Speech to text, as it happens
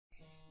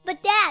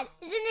But Dad,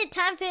 isn't it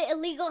time for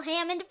illegal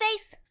ham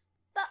interface?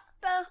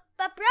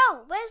 But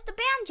bro, where's the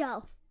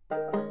banjo?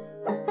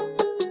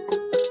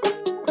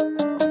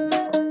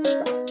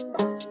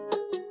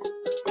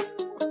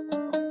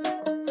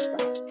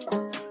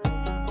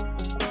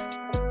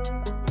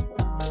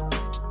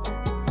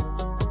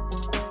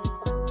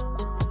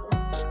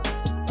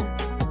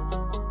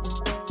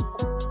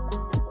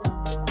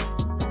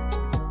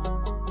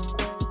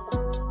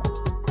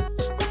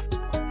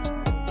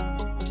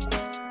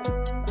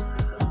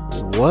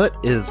 What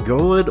is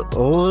going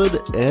on,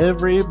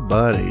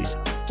 everybody?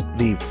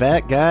 The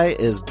Fat Guy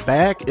is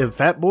back in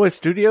Fat Boy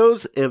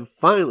Studios, and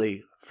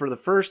finally, for the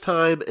first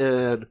time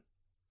in,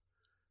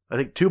 I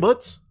think, 2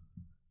 months?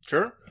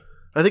 Sure.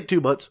 I think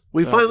 2 months.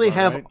 We Sounds finally about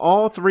have right.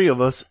 all three of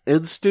us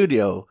in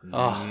studio.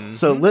 Oh.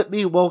 So let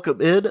me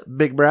welcome in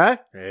Big Bry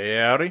Hey,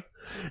 howdy.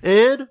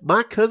 and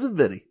my cousin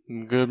Vinny.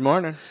 Good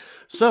morning.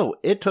 So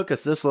it took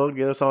us this long to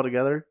get us all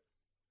together,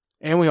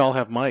 And we all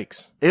have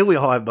mics. and we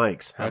all have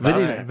mics. How about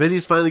Vinny's, that?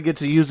 Vinny's finally get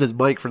to use his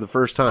mic for the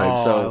first time.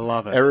 Oh, so I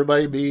love it.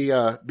 Everybody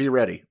be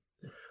ready.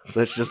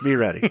 Let's just be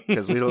ready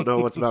because we don't know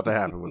what's about to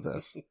happen with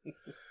this.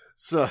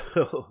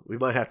 So we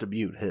might have to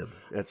mute him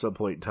at some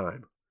point in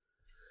time.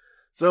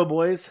 So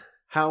boys,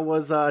 how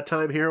was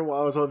time here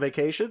while I was on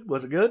vacation?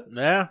 Was it good?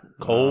 Yeah.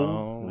 Cold,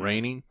 Oh.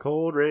 rainy.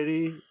 Cold,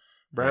 rainy.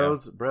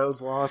 Browns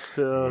lost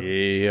to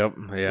Yep.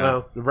 Yeah.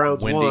 well, the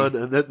Browns Windy. won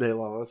and then they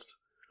lost.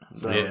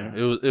 So Yeah.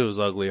 It was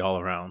ugly all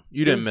around.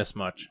 You didn't miss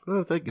much.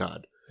 oh, thank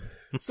God.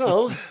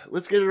 So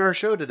let's get into our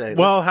show today.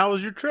 Well, how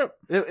was your trip?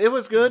 It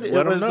was good.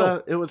 Let 'em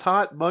know. It was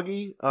hot,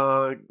 muggy,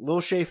 a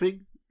little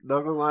chafing.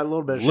 Not gonna lie, a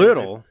little bit. Of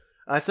Little. chafing.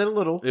 I said a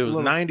little. It was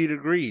little. 90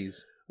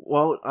 degrees.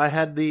 Well, I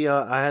had the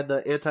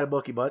anti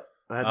monkey butt.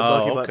 I had the Oh,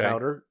 monkey butt okay.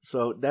 powder.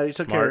 So Daddy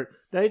took Smart.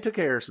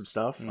 care of some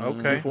stuff.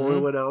 Okay. Before we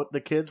Mhm. went out, the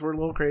kids were a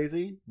little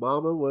crazy.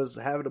 Mama was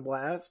having a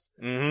blast,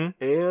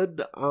 Mm-hmm.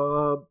 and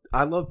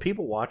I love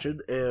people watching.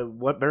 And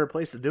what better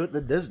place to do it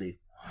than Disney?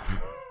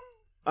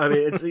 I mean,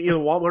 it's either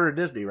Walmart or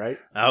Disney, right?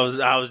 I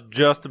was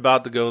just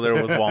about to go there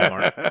with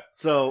Walmart.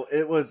 So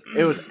it was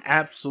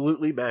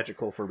absolutely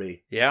magical for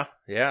me. Yeah.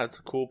 It's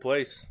a cool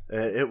place.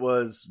 It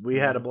was. We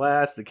had a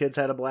blast. The kids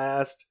had a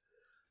blast.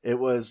 It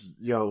was,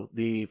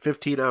 the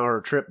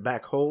 15-hour trip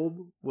back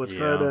home was Yeah.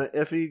 kind of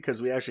iffy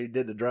because we actually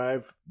did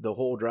the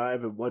whole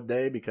drive in one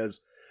day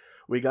because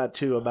we got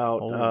to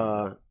about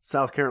Oh.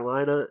 South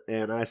Carolina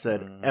and I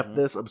said, F Mhm.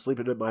 this, I'm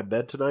sleeping in my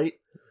bed tonight.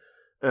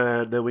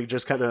 And then we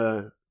just kind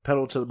of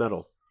pedaled to the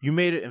metal. You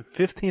made it in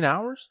 15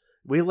 hours?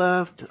 We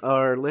left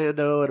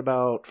Orlando at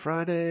about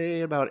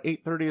Friday, about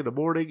 8:30 in the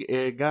morning,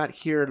 and got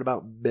here at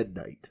about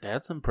midnight.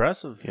 That's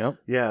impressive. Yep.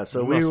 Yeah,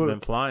 so you we must were have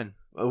been flying.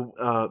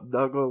 not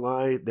gonna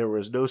lie, there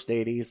was no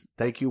stadies.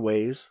 Thank you,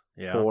 Waze,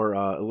 Yeah. for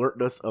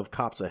alerting us of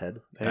cops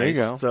ahead. There you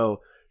go.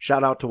 So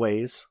shout out to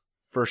Waze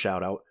for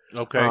shout out.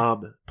 Okay.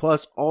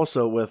 Plus,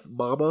 also with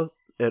Mama,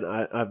 and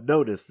I've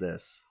noticed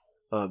this.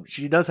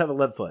 She does have a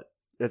lead foot.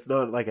 It's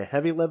not like a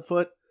heavy lead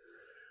foot,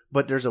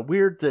 but there's a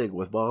weird thing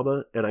with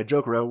Mama, and I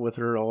joke around with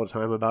her all the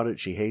time about it.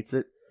 She hates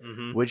it.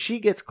 Mm-hmm. When she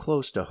gets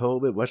close to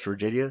home in West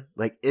Virginia,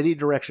 like any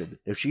direction,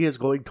 if she is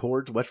going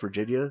towards West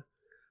Virginia,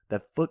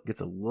 that foot gets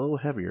a little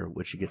heavier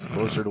when she gets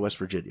closer to West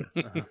Virginia.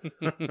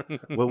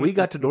 When we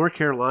got to North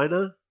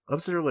Carolina, I'm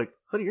sitting there like,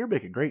 honey, you're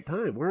making great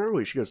time. Where are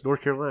we? She goes,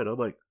 North Carolina. I'm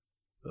like,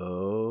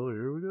 oh,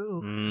 here we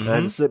go. Mhm. I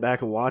had to sit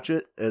back and watch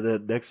it, and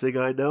then next thing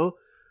I know,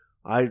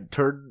 I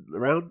turned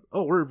around.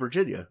 Oh, we're in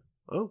Virginia.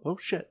 Oh, well,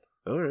 shit.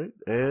 All right.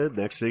 And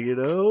next thing you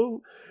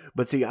know,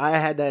 but see, I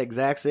had that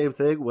exact same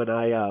thing when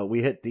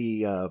we hit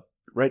the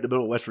right in the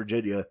middle of West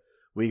Virginia.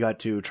 We got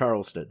to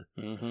Charleston,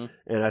 Mm-hmm.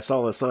 and I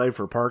saw a sign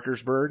for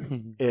Parkersburg.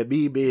 And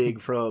me being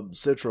from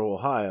Central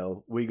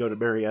Ohio, we go to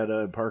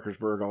Marietta and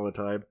Parkersburg all the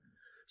time.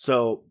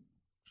 So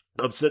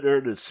I'm sitting there,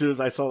 and as soon as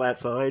I saw that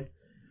sign,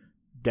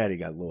 Daddy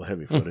got a little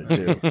heavy footed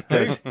too.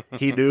 'Cause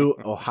he knew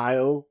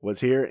Ohio was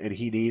here and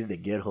he needed to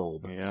get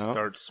home. Yeah.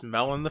 Start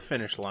smelling the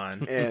finish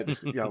line. And,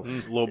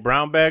 Little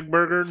brown bag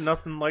burger,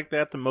 nothing like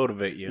that to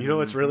motivate you. you know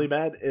what's really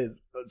bad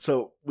is,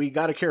 so we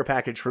got a care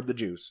package from the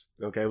juice.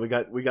 Okay, we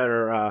got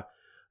our,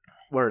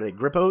 what are they,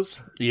 Grippos?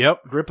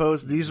 Yep.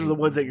 Grippos, these are the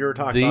ones that you were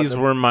talking about. These the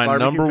were my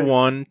barbecue number fin-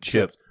 one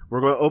chips.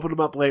 We're going to open them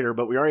up later,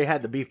 but we already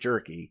had the beef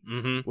jerky,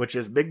 Mm-hmm. which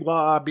is Big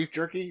Gua beef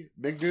jerky,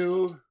 Big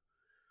Gua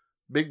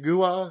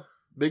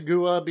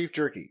beef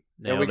jerky.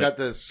 And Nailed we it. got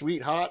the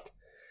sweet hot.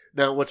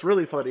 Now, what's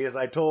really funny is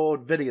I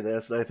told Vinny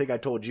this, and I think I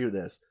told you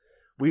this.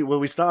 When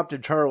we stopped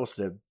in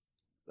Charleston,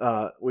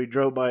 we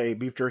drove by a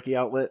beef jerky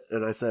outlet,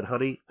 and I said,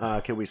 honey,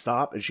 can we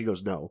stop? And she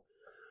goes, no.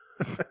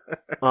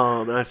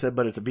 And I said,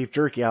 but it's a beef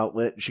jerky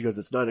outlet. And she goes,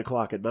 it's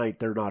 9:00 at night.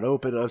 They're not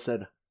open. And I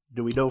said,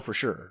 do we know for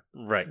sure?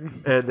 Right.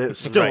 And it's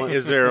still, Right.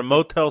 Is there a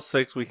Motel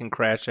 6 we can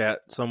crash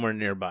at somewhere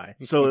nearby?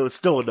 so it was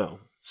still a no.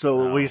 So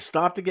when Oh. we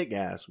stopped to get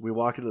gas, we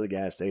walk into the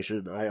gas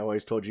station. I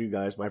always told you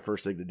guys my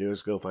first thing to do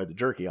is go find the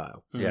jerky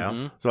aisle.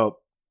 Yeah. So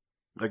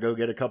I go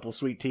get a couple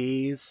sweet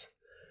teas,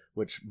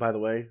 which, by the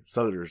way,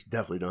 Southerners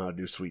definitely know how to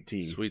do sweet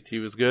tea. Sweet tea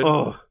was good.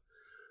 Oh,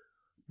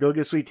 go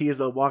get sweet teas,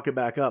 and I'm walking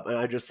back up, and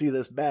I just see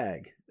this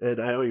bag,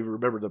 and I don't even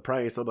remember the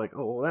price. I'm like,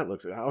 oh, well,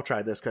 I'll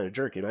try this kind of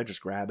jerky, and I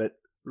just grab it.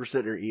 We're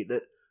sitting there eating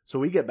it. So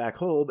we get back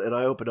home, and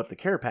I open up the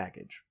care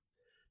package.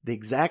 The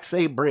exact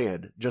same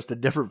brand, just a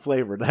different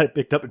flavor that I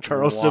picked up in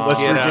Charleston, West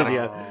Get outta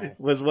Virginia,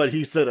 was what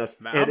he sent us.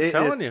 I'm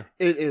telling you.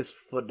 It is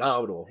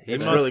phenomenal. He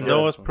It's must really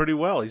know good. us pretty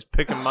well. He's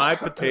picking my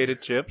potato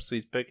chips.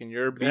 He's picking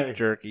your beef Hey.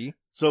 jerky.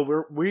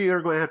 So we are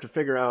going to have to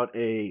figure out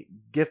a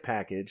gift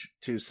package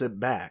to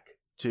send back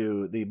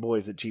to the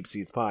boys at Cheap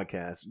Seats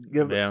podcast.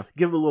 Give them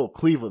a little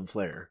Cleveland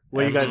flair.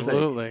 What do you guys think?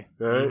 Absolutely.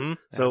 All right. Mhm.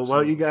 So why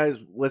don't you guys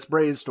let's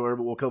brainstorm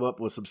and we'll come up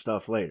with some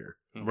stuff later.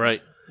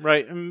 Right.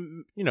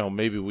 And,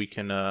 maybe we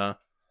can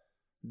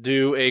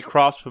do a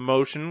cross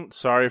promotion.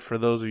 Sorry for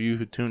those of you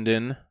who tuned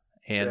in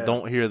and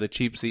don't hear the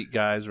Cheap Seat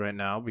guys right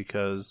now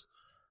because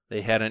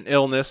they had an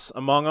illness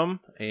among them,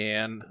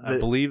 and I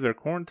believe they're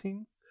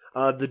quarantined.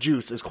 The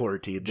Juice is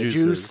quarantined. The Juice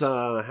Juice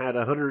had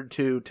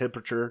 102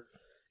 temperature,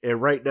 and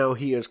right now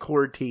he is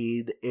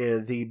quarantined.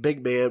 And the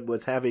big man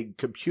was having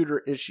computer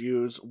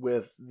issues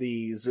with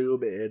the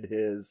Zoom and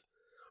his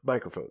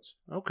microphones.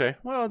 Okay.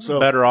 Well, it's So-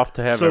 better off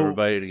to have so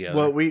everybody together.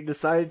 What we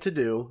decided to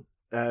do,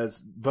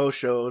 as both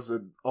shows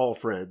and all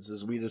friends,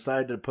 is we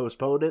decided to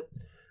postpone it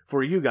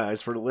for you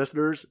guys, for the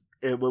listeners.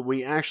 And when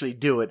we actually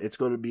do it, it's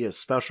going to be a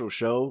special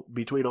show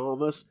between all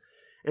of us.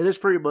 And it's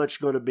pretty much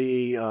going to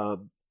be,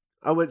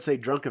 I wouldn't say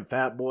drunken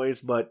fat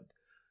boys, but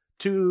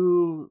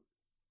 2,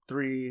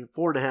 3,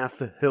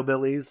 4.5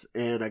 hillbillies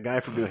and a guy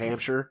from New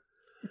Hampshire.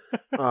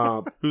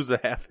 Who's a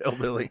half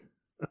hillbilly?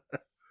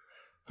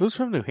 Who's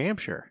from New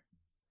Hampshire?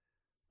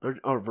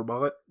 or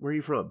Vermont. Where are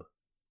you from?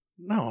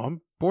 No,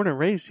 I'm born and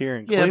raised here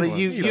in Yeah, Cleveland. but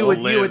you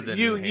lived in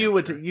New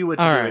went to New All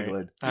right.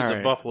 England. He's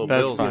a Buffalo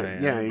That's Bills fine.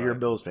 fan. Yeah, you're a but-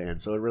 Bills fan,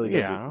 so it really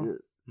Yeah.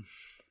 doesn't.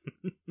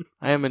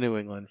 I am a New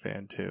England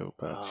fan too,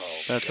 but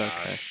that's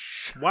okay.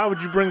 Why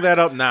would you bring that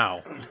up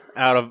now?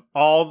 Out of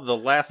all the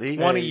last See?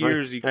 20 Hey,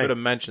 years, you hey. could have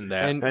mentioned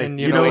that. And, Hey, and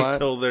you you know know Wait what?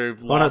 till they've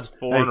Hold on. lost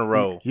 4 in a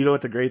row. You know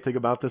what the great thing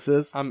about this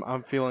is?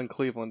 I'm feeling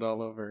Cleveland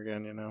all over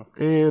again. You know.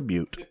 And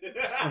mute.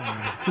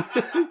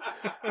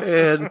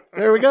 And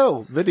there we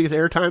go. Vinny's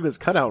airtime is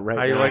cut out right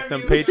How you now. like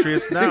them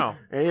Patriots now?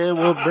 And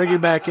we'll bring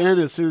him back in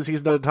as soon as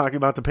he's done talking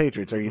about the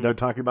Patriots. Are you done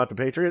talking about the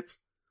Patriots?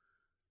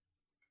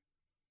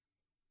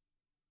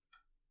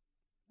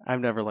 I've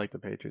never liked the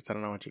Patriots. I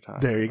don't know what you're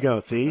talking. There you go.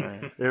 See? All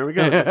right. There we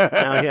go.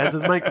 Now he has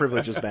his mic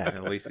privileges back.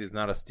 At least he's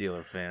not a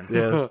Steeler fan.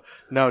 Yeah.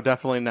 No,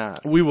 definitely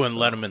not. We wouldn't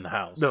let him in the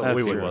house. No, if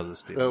we he wouldn't.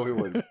 was a Steeler. No, we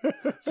wouldn't.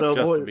 So,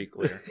 Just boy- to be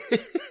clear.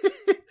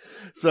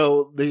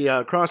 So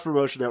the cross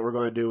promotion that we're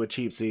going to do with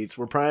Cheap Seats,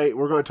 we're going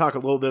to talk a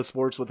little bit of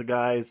sports with the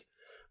guys,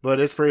 but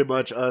it's pretty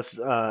much us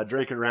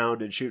drinking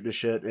around and shooting the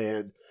shit.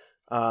 And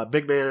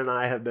Big Man and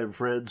I have been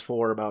friends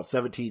for about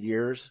 17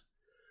 years,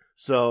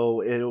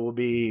 so it will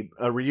be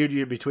a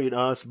reunion between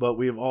us. But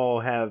we've all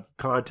have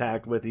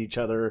contact with each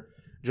other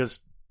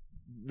just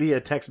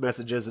via text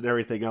messages and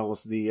everything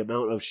else. The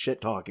amount of shit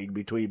talking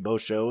between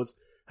both shows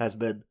has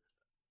been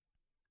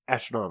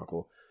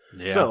astronomical.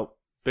 Yeah. So.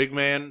 Big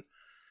Man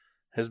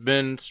has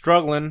been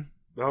struggling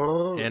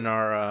Oh, in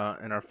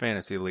our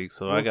fantasy league,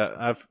 so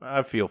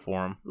I feel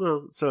for him.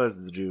 well, so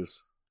has the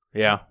Juice.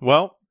 Yeah.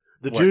 Well,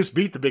 The What? Juice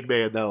beat the Big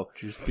Man, though.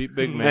 just beat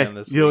Big Man Hey,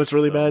 this you know week, what's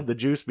really so- bad? The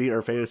Juice beat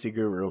our fantasy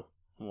guru.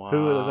 Wow.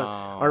 Who would have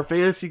thought? Our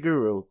fantasy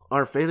guru,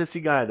 our fantasy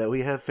guy that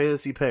we have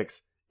fantasy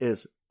picks,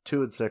 is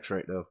 2-6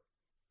 right now.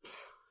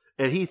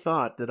 And he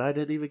thought that I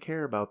didn't even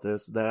care about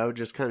this, that I would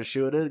just kind of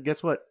shoe it in.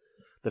 Guess what?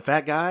 The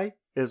fat guy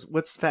is,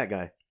 what's the fat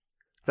guy?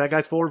 Fat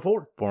guy's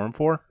 4-4.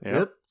 4-4.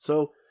 Yep.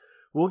 So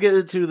we'll get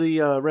into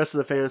the rest of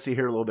the fantasy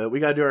here in a little bit. We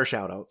got to do our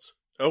shout outs.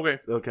 Okay.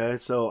 Okay,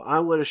 so I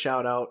want to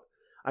shout out.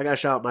 I got to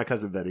shout out my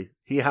cousin Vinny.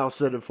 He house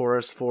sitted for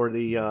us for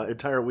the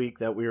entire week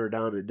that we were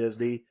down at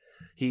Disney.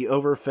 He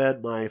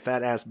overfed my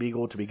fat ass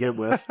beagle to begin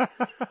with,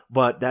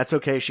 but that's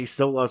okay. She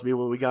still loves me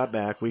when we got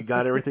back. We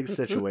got everything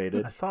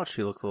situated. I thought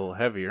she looked a little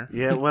heavier.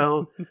 Yeah,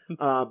 well,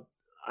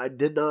 I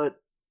did not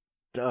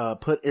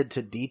put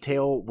into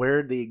detail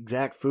where the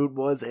exact food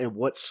was and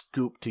what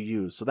scoop to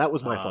use, so that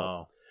was my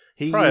fault.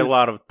 He Probably used- a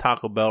lot of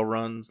Taco Bell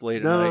runs late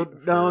at night.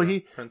 No, for he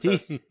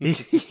Princess.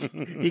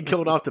 he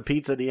killed off the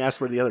pizza and he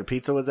asked where the other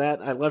pizza was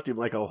at. I left him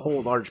like a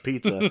whole large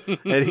pizza,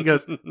 and he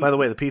goes, "By the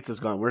way, the pizza's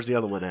gone. Where's the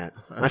other one at?"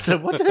 I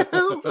said, "What the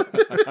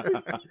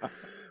hell?"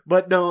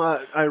 But no,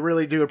 I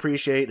really do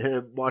appreciate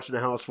him watching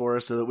the house for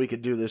us so that we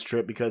could do this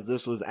trip, because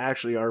this was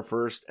actually our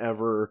first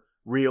ever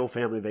real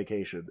family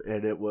vacation,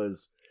 and it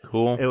was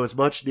Cool.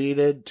 much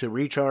needed to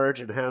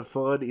recharge and have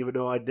fun. Even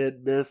though I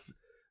did miss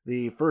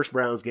the first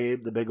Browns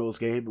game, the Bengals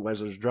game,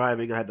 as I was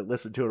driving, I had to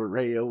listen to it on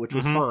radio, which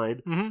was Mhm. fine.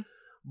 Mm-hmm.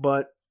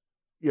 But,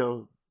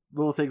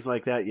 little things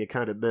like that you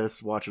kind of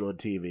miss watching on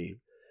TV.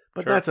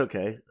 But Sure. that's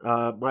okay.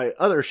 My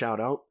other shout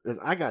out is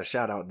I got to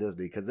shout out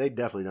Disney, because they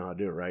definitely know how to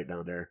do it right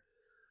down there.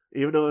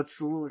 Even though it's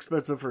a little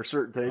expensive for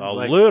certain things, A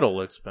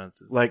little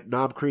expensive. like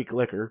Knob Creek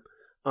liquor.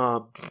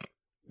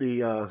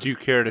 Do you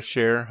care to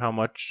share how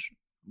much?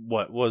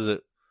 What was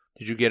it?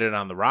 Did you get it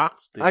on the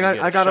rocks? Did I you got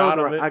get a I got shot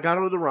on of the it? I got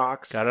on the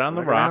rocks. Got it on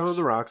the I got rocks. on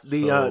the rocks. So-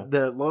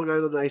 The Long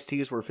Island iced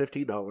teas were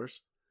 $15.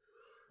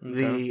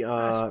 The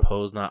I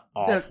suppose not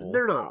awful.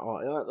 they're not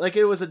all like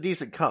it was a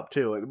decent cup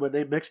too. And when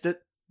they mixed it.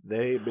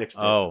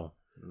 Oh,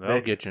 they'll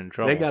They- get you in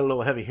trouble. They got a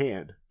little heavy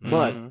hand.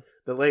 But Mhm.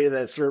 the lady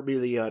that served me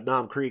the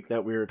Nom Creek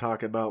that we were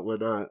talking about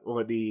when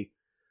on the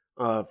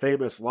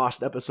famous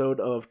lost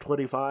episode of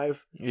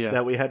 25 Yes.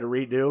 that we had to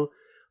redo.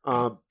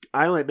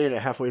 I only made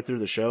it halfway through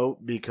the show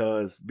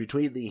because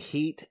between the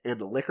heat and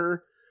the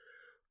liquor,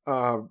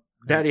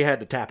 Daddy had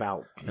to tap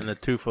out. And the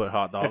 2-foot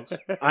hot dogs.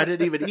 I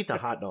didn't even eat the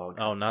hot dog.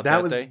 Oh, not that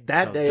that was day?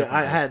 that was day. different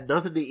I day. had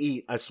nothing to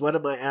eat. I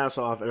sweated my ass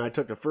off, and I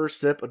took the first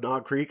sip of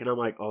Nog Creek, and I'm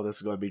like, "Oh, this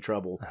is going to be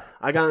trouble."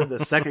 I got in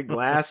the second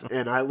glass,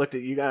 and I looked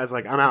at you guys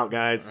like, "I'm out,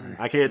 guys.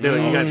 I can't do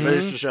it. You guys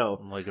finish the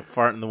show." Like a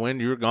fart in the wind,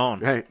 you were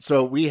gone. Hey,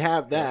 so we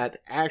have that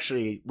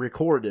actually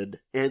recorded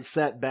and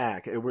set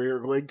back, and we're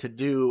going to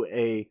do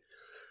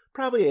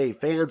probably a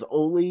fans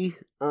only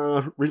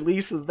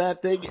release of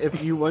that thing.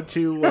 If you want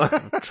to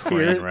hear Train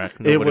it, wreck.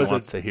 Nobody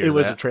wants to hear it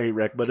was that. a train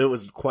wreck, but it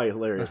was quite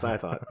hilarious. I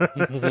thought.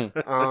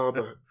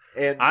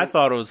 And I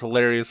thought it was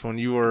hilarious when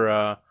you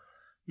were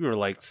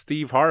like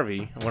Steve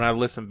Harvey when I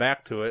listened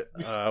back to it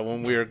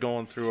when we were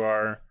going through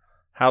our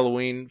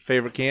Halloween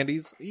favorite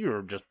candies. You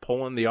were just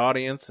pulling the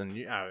audience and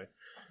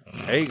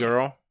hey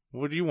girl,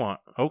 what do you want?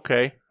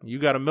 Okay, you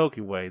got a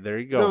Milky Way. There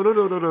you go.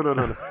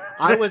 No.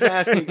 I was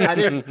asking. I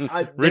didn't.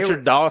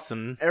 Richard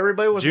Dawson.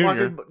 Everybody was Jr.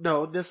 walking.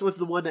 No, this was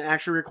the one that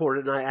actually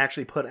recorded, and I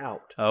actually put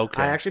out.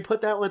 Okay. I actually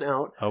put that one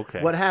out.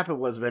 Okay. What happened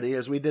was, Vinny,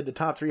 is we did the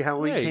top 3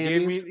 Halloween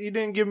candies. He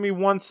didn't give me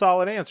one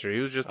solid answer. He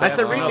was just I said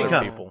asking Reese other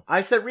Cup. people.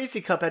 I said Reese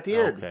Cup at the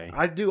end. Okay.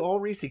 I do all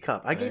Reese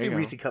Cup. I There gave you you go.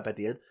 Reese Cup at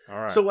the end. All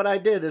right. So what I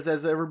did is,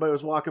 as everybody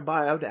was walking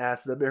by, I would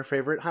ask them their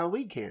favorite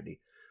Halloween candy.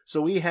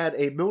 So we had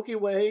a Milky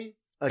Way,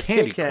 a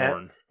Candy Kit Kat,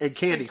 corn. and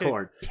candy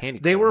corn. Candy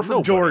They corn. were from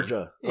Nobody.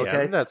 Georgia. Yeah,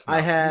 Okay, that's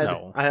I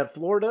not- had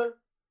Florida,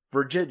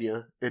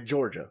 Virginia, and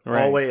Georgia all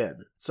Right. the way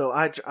in. So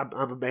I'm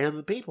a man of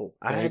the people.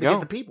 I There you had to go. get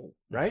the people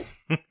right.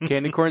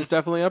 Candy corn's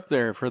definitely up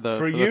there for the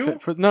For the you? fa-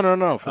 for no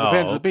for the Oh,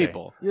 fans of the okay.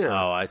 people. Yeah.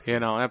 Oh, I see. You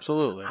know,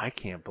 absolutely. I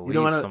can't believe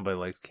know what somebody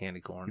likes candy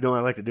corn. You know what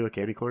I like to do with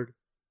candy corn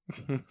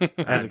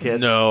as a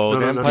kid? No, No,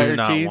 they no, do no.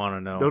 not Teeth? want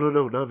to know.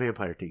 No, not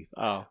vampire teeth.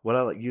 Oh, What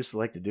I used to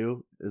like to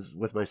do is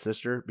with my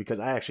sister because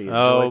I actually enjoy.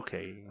 Oh,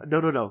 okay.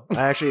 No.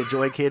 I actually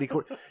enjoy candy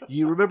corn.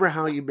 You remember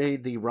how you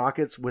made the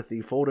rockets with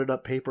the folded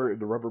up paper and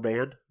the rubber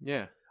band?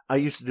 yeah. I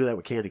used to do that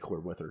with candy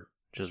corn with her.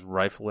 Just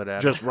rifle it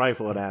at Just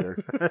rifle it at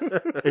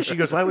her. And she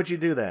goes, "Why would you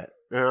do that?"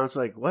 And I was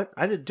like, "What?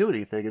 I didn't do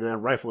anything." And then I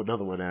rifle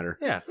another one at her.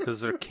 Yeah,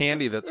 because they're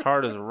candy that's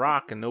hard as a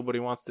rock and nobody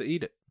wants to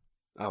eat it.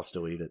 I'll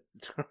still eat it.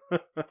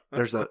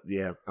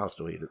 I'll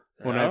still eat it.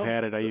 When Oh. I've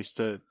had it, I used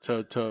to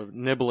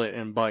nibble it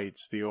in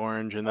bites, the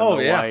orange and then Oh,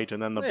 the yeah. white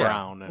and then the Yeah,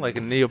 brown. And like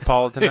a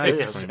Neapolitan ice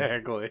cream.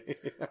 exactly.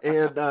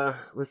 And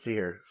let's see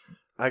here.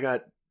 I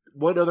got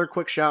one other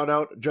quick shout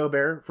out, Joe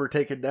Bear, for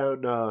taking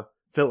down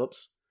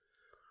Phillips.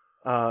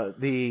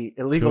 The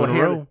illegal 2 in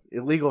a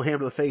row. hand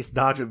to the face,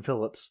 dodging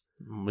Phillips.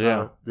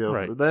 Yeah,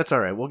 right. But that's all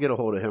right. We'll get a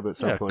hold of him at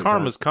some Yeah, point. in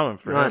karma's time. coming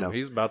for I him. know.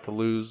 He's about to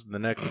lose the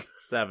next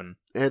 7.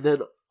 And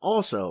then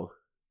also,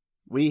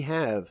 we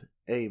have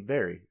a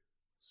very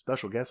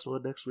special guest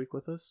on next week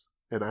with us.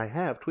 And I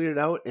have tweeted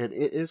out, and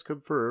it is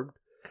confirmed.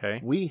 Okay.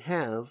 We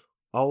have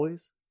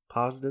Always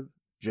Positive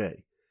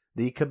J.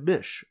 The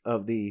commish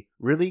of the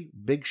Really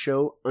Big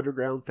Show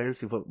Underground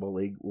Fantasy Football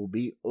League will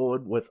be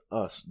on with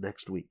us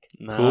next week.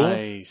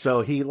 Nice.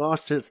 So he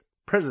lost his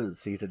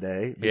presidency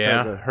today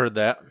because Yeah, heard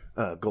that.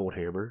 of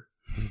Goldhammer.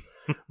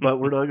 But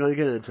we're not going to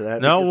get into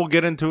that. No, because- we'll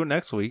get into it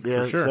next week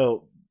yeah, for sure.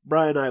 So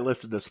Brian and I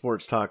listen to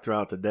sports talk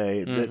throughout the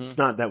day. And Mhm. It's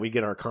not that we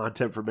get our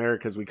content from there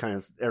because we kind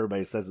of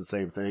everybody says the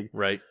same thing.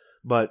 Right.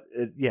 But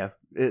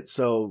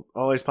so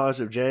Always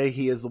Positive J.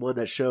 He is the one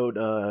that showed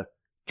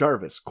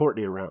Jarvis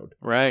Courtney around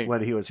right.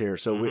 when he was here.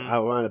 So Mhm. I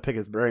want to pick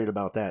his brain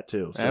about that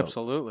too. So.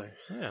 Absolutely.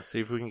 Yeah, see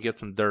if we can get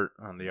some dirt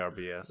on the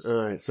RBS.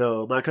 All right.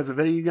 So my cousin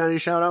Vinny, you got any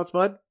shout outs,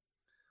 bud?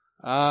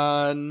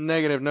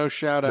 Negative. No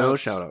shout outs. No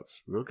shout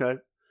outs. Okay.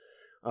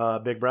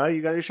 Big Brian,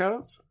 you got any shout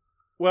outs?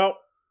 Well,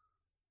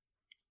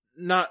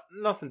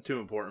 nothing too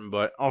important,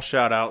 but I'll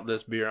shout out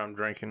this beer I'm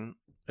drinking.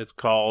 It's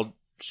called,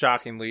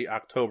 shockingly,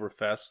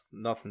 Oktoberfest.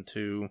 Nothing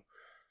too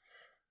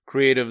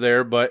creative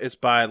there, but it's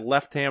by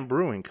Left Hand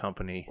Brewing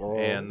Company, Oh.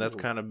 and that's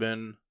kind of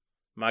been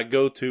my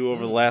go-to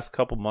over the last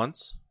couple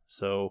months.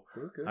 So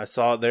Okay. I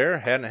saw it there,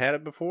 hadn't had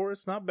it before.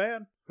 It's not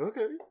bad.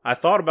 Okay. I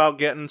thought about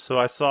getting, so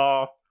I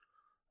saw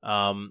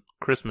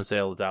Christmas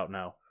Ale is out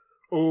now.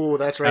 Oh,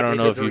 that's right. I don't they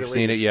know did if the you've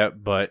seen it release.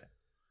 yet, but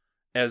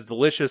as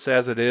delicious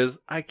as it is,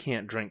 I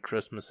can't drink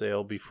Christmas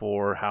ale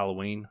before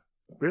Halloween.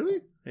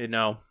 Really? You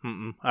know,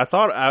 I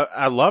thought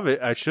I love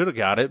it. I should have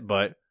got it,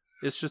 but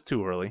it's just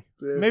too early.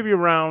 Yeah. Maybe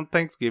around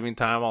Thanksgiving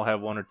time, I'll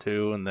have 1 or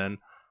 2, and then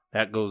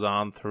that goes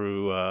on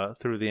through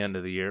the end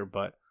of the year.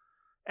 But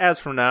as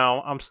for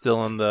now, I'm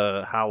still in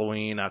the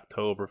Halloween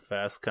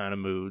Oktoberfest kind of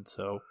mood,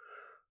 so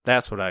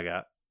that's what I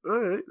got. All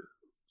right.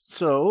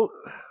 So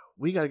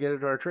we got to get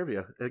into our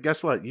trivia. And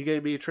guess what? You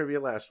gave me trivia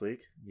last week.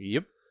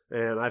 Yep.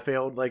 And I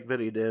failed like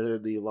Vinny did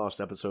in the lost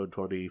episode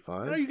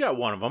 25. Oh, you got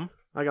one of them.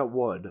 I got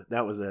one.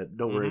 That was it.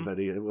 Don't worry,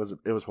 Vinny. It was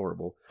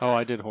horrible. Oh,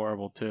 I did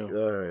horrible too.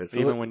 All right, so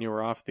Even when you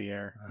were off the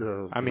air.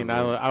 I mean,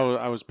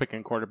 I was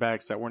picking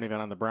quarterbacks that weren't even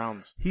on the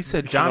Browns. He said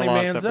in the Johnny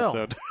lost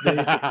Manziel.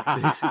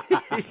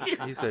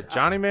 episode. He said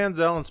Johnny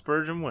Manziel and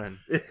Spurgeon win.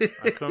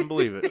 I couldn't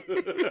believe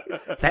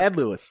it. Thad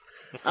Lewis.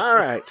 All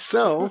right,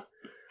 so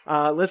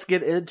let's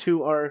get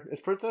into our.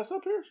 Is Princess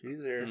up here?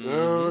 She's here.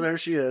 Oh, there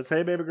she is.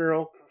 Hey, baby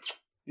girl.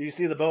 Do you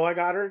see the bow I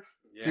got her?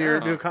 See her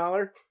new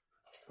collar?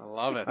 I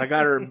love it. I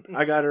got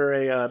her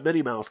a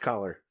Minnie Mouse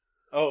collar.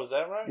 Oh, is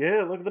that right?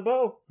 Yeah, look at the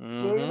bow.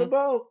 Look at the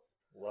bow.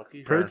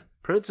 Lucky her.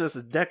 Princess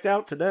is decked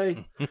out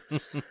today.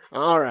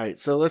 All right,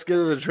 so let's get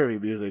into the trivia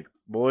music,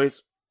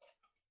 boys.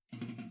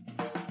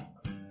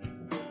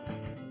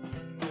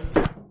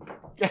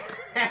 Yes,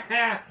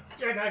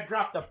 I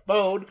dropped the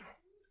phone.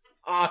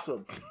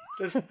 Awesome.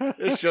 This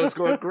show's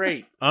going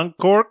great.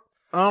 Uncorked,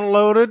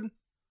 unloaded,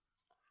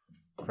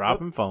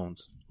 dropping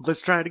phones.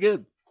 Let's try it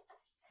again.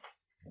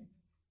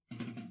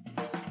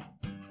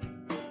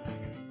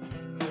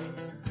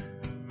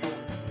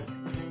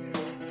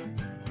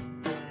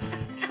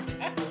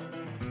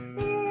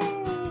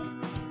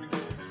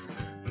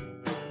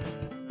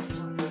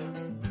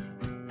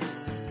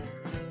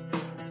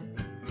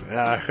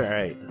 All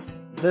right.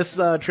 This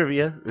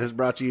trivia is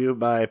brought to you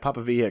by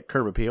Papa V at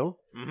Curb Appeal.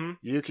 Mm-hmm.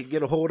 You can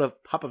get a hold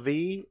of Papa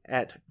V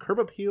at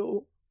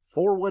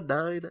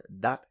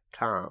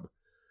curbappeal419.com.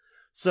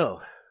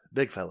 So,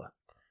 big fella.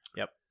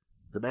 Yep.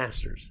 The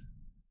Masters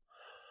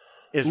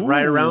is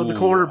right around the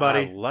corner,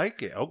 buddy. I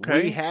like it.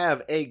 Okay. We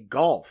have a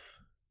golf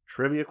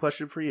trivia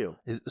question for you.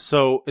 Is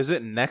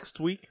it next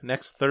week?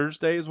 Next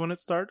Thursday is when it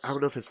starts? I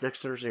don't know if it's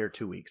next Thursday or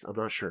 2 weeks. I'm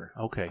not sure.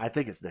 Okay. I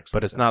think it's next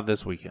but week, it's though. not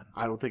this weekend.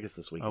 I don't think it's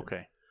this weekend.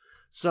 Okay.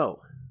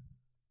 So,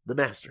 the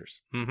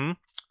Masters. Mm-hmm.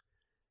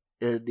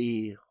 In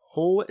the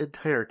whole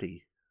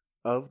entirety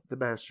of the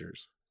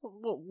Masters.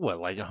 What,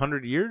 like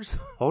 100 years?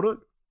 Hold on.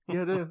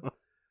 Yeah, no.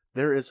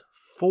 There is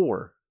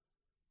 4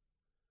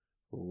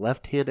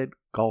 left-handed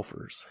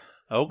golfers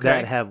Okay.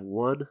 that have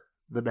won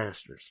the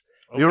Masters.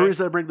 Okay. The only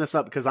reason I bring this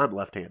up because I'm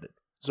left-handed,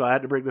 so I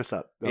had to bring this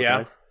up. Okay?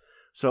 Yeah.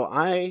 So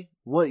I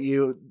want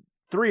you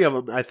 3 of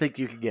them. I think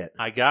you can get.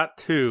 I got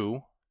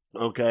 2.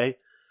 Okay.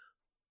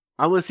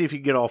 I want to see if you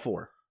can get all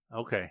 4.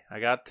 Okay. I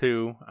got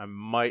 2. I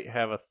might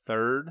have a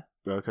third,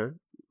 Okay.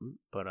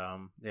 but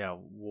yeah,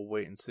 we'll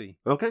wait and see.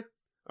 Okay.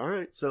 All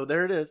right. So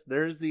there it is.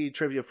 There's the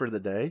trivia for the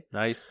day.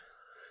 Nice.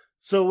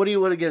 So what do you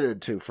want to get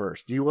into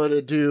first? Do you want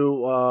to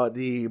do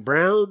the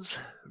Browns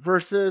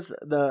versus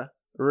the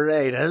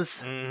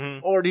Raiders?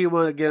 Mm-hmm. Or do you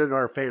want to get into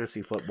our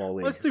fantasy football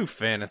league? Let's do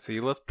fantasy.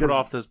 Let's put 'Cause-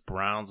 off this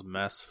Browns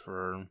mess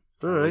for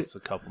at All right. least a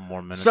couple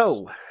more minutes.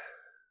 So,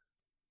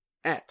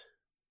 at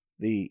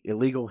the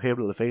illegal Hand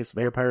to the Face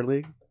Vampire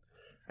League,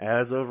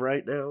 as of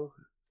right now,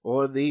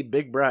 on the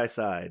Big Bry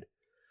side,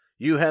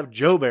 you have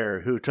Joe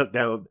Bear, who took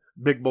down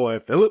Big Boy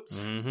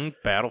Phillips. Mm-hmm.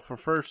 Battle for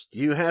first.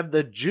 You have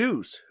the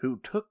Juice, who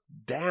took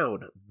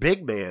down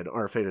Big Man,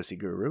 our fantasy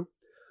guru.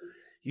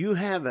 You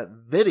have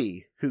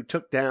Vinny, who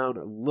took down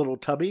Little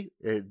Tubby,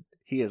 and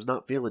he is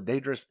not feeling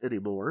dangerous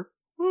anymore.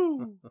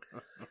 Woo.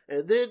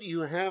 And then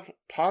you have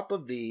Papa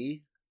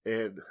V,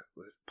 and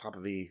Papa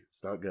V,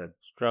 it's not good.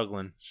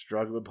 Struggling.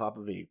 Struggling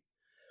Papa V.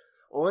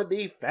 On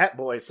the Fat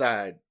Boy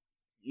side,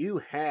 you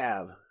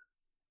have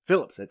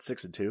Phillips at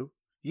 6-2.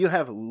 You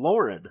have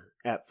Lauren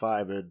at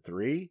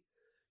 5-3.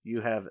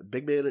 You have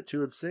Big Man at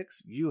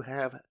 2-6. You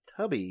have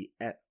Tubby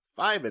at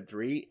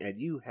 5-3, and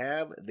you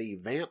have the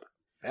Vamp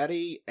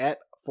Fatty at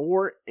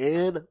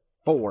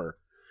 4-4.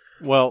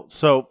 Well,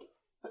 so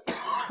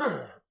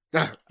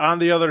on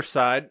the other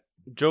side,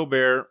 Joe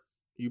Bear,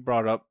 you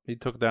brought up, he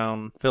took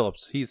down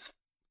Phillips. He's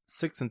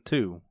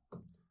 6-2.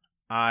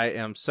 I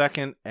am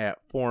second at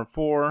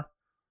 4-4.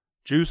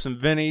 Juice and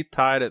Vinny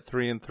tied at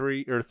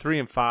 3-3 or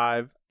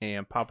 3-5,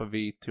 and Papa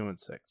V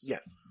 2-6.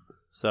 Yes.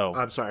 So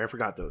I'm sorry, I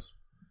forgot those.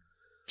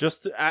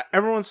 just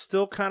everyone's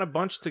still kind of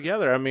bunched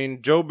together. I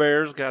mean, Joe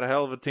Bear's got a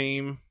hell of a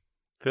team.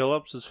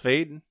 Phillips is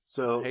fading.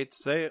 So I hate to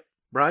say it.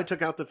 Brian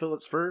took out the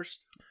Phillips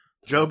first.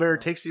 Joe Bear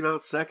takes him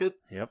out second.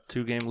 Yep,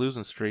 2-game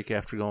losing streak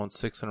after going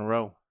 6 in a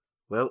row.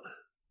 Well,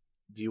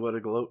 do you want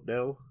to gloat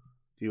now?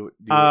 Do you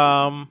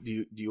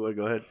want to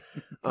go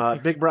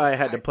ahead? Big Bri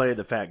had to play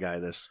the fat guy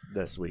this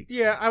week.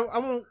 Yeah,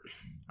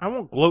 I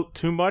won't gloat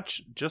too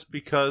much just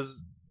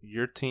because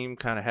your team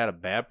kind of had a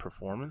bad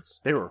performance.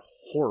 They were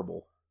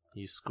horrible.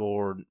 You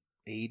scored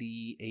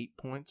 88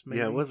 points, maybe.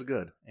 Yeah, it wasn't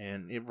good.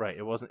 And it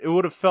wasn't. It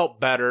would have felt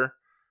better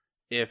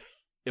if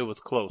it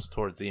was close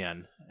towards the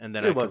end, and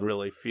then It I could wasn't.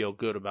 really feel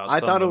good about. I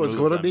some thought of it the was moves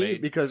going to I be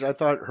made. because I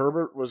thought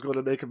Herbert was going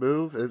to make a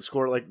move and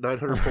score like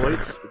 900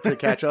 points to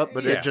catch up,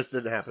 but Yeah. it just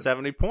didn't happen.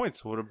 70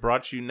 points would have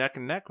brought you neck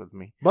and neck with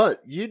me.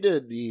 But you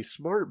did the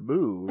smart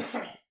move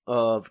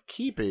of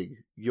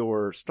keeping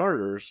your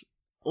starters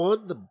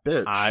on the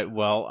bench.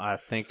 I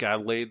think I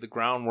laid the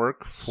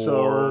groundwork for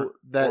So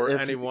that for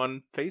if-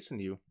 anyone facing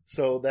you.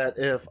 so that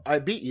if I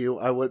beat you,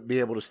 I wouldn't be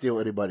able to steal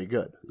anybody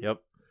good.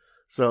 Yep.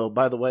 So,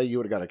 by the way, you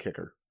would have got a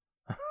kicker.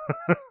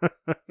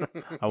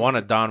 I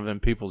wanted Donovan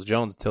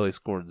Peoples-Jones until he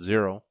scored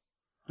 0.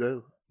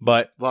 No.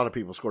 But A lot of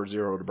people scored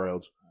 0 to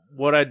Browns.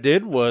 what I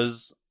did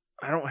was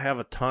I don't have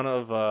a ton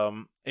of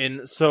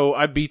and so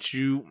I beat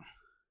you.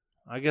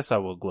 I guess I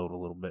will gloat a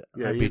little bit.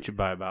 Yeah, I beat you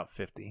by about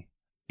 50.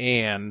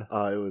 And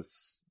It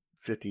was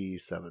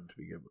 57 to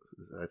begin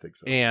with. I think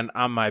so. and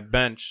on my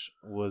bench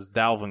was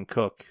Dalvin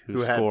Cook, who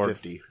Who had scored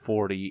 50.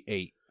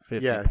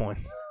 50 Yeah.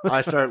 points.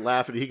 I started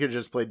laughing. He could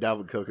just play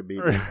Dalvin Cook and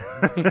beat me.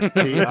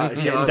 And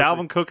honestly-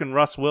 Dalvin Cook and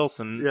Russ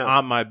Wilson Yeah.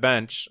 on my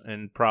bench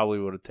and probably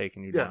would have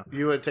taken you Yeah, down.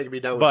 you would have taken me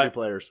down with But- 2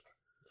 players.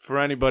 For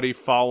anybody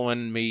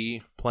following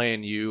me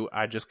playing you,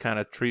 I just kind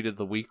of treated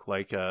the week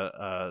like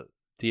a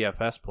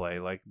DFS play,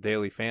 like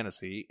daily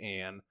fantasy,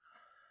 and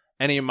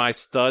any of my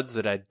studs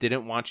that I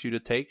didn't want you to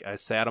take, I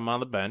sat them on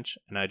the bench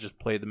and I just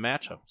played the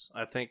matchups.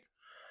 I think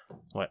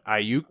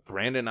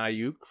Brandon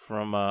Ayuk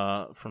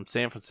from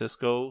San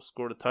Francisco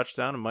scored a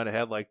touchdown and might have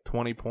had like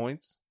 20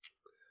 points,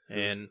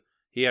 and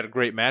he had a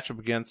great matchup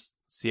against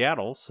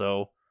Seattle,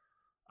 so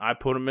I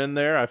put him in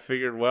there. I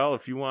figured, well,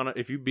 if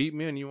you beat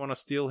me and you want to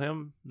steal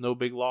him, no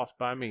big loss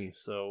by me.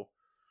 So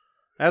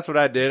that's what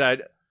I did. I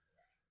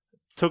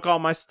took all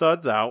my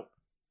studs out,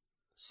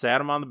 sat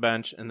them on the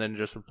bench, and then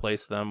just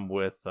replaced them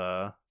with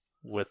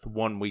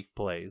 1 week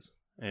plays,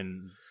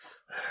 and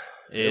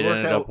it worked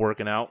ended out. up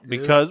working out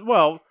because,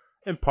 well,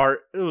 in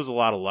part it was a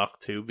lot of luck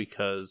too,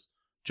 because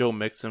Joe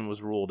Mixon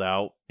was ruled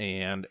out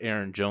and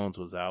Aaron Jones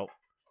was out,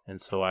 and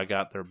so I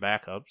got their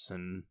backups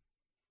and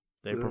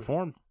they Yeah.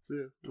 performed.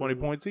 Yeah. 20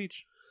 points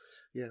each.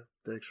 Yeah,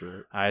 thanks for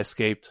that. I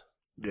escaped.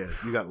 Yeah,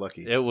 you got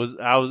lucky. It was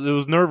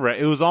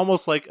nerve-wracking. It was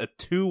almost like a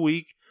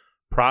 2-week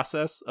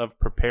process of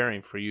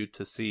preparing for you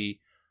to see,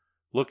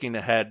 looking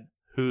ahead,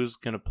 who's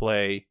going to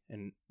play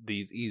in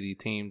these easy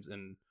teams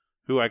and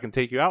who I can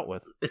take you out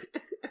with.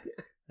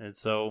 And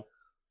so,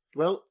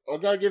 Well, I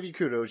gotta give you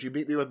kudos. You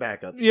beat me with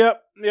backups.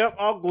 yep,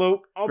 I'll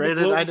gloat. I'll Granted,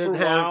 be gloating I didn't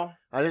for a have- while.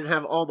 I didn't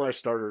have all my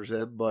starters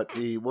in, but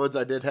the ones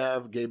I did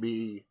have gave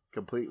me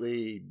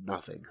completely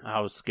nothing. I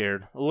was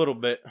scared a little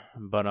bit,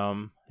 but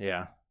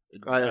yeah.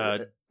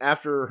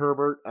 After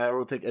Herbert, I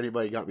don't think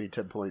anybody got me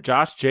 10 points.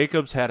 Josh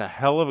Jacobs had a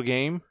hell of a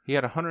game. He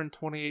had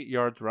 128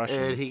 yards rushing,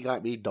 and he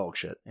got me dog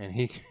shit. and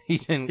he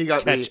didn't He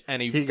got catch me.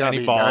 any He got me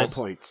 9 balls.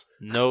 points.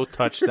 No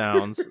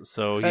touchdowns,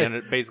 so he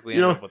Hey, basically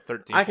you ended know, up with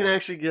 13 I can points.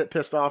 actually get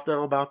pissed off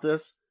now about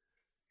this.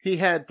 He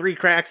had 3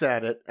 cracks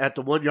at it at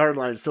the 1 yard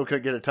line, and still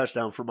couldn't get a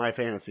touchdown for my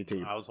fantasy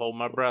team. I was holding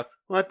my breath.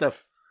 What the?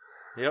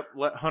 Yep,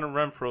 let Hunter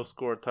Renfrow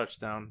score a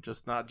touchdown,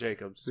 just not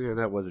Jacobs. Yeah,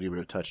 that wasn't even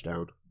a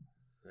touchdown.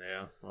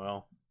 Yeah,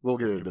 well, We'll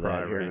get into You're that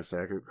probably here in a right.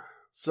 second.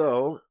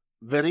 So,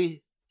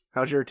 Vinny,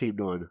 how's your team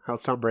doing?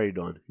 How's Tom Brady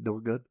doing? You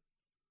doing good?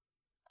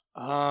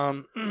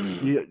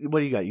 What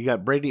do you got? You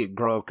got Brady and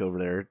Gronk over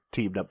there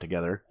teamed up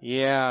together.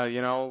 Yeah,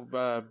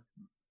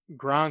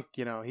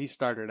 Gronk, he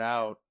started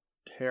out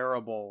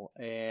terrible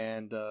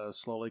and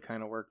slowly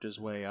kind of worked his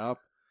way up.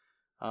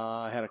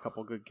 Had a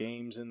couple good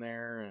games in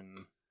there,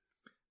 and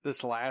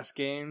this last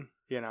game,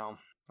 I don't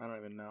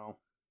even know.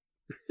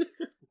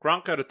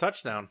 Gronk got a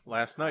touchdown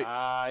last night.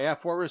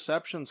 4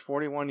 receptions,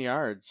 41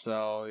 yards.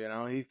 So,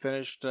 he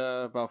finished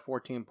about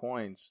 14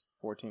 points,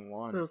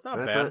 14-1. That's not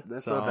That's bad. Not,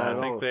 that's So, not bad I at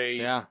think all. they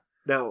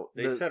Now,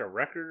 they set a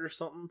record or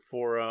something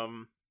for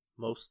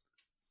most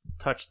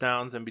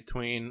touchdowns in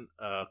between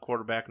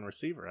quarterback and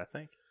receiver, I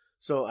think.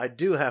 So I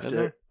do have Didn't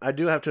to. I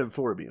do have to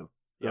inform you.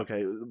 Yep.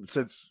 Okay,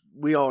 since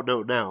we all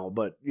know now,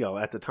 but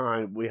at the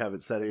time we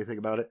haven't said anything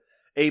about it.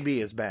 AB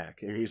is back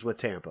and he's with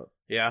Tampa.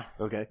 Yeah.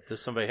 Okay.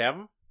 Does somebody have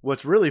him?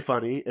 What's really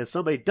funny is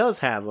somebody does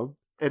have him,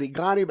 and he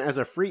got him as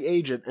a free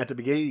agent at the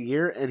beginning of the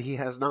year, and he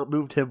has not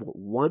moved him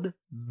one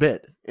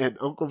bit. And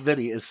Uncle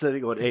Vinny is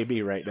sitting on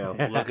AB right now.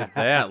 Look at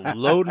that,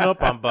 loading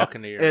up on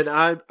Buccaneers. And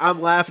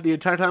I'm laughing the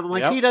entire time. I'm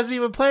like, Yep. he doesn't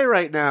even play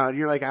right now. And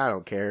you're like, I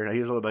don't care. He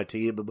was on my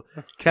team.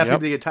 Kept him Yep.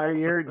 the entire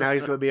year. Now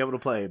he's going to be able to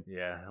play him.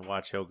 Yeah,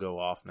 watch he'll go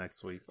off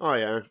next week. Oh,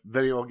 yeah.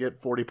 Vinny will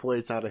get 40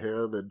 points out of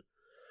him. And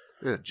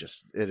it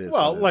is.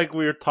 Well, what it is. like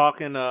we were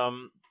talking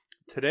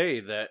today,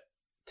 that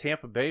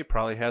Tampa Bay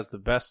probably has the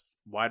best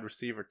wide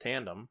receiver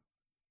tandem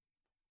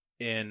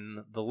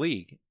in the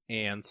league.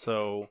 And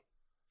so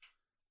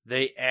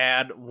they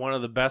add one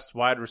of the best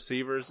wide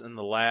receivers in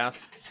the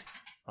last,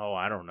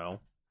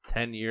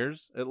 10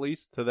 years at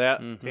least to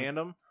that Mhm.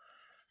 tandem.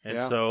 And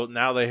Yeah. so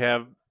now they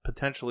have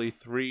potentially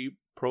 3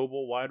 Pro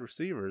Bowl wide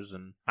receivers.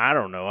 And I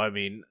don't know. I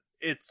mean,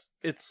 it's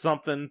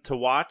something to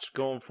watch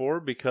going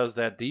forward because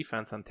that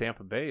defense on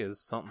Tampa Bay is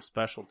something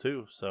special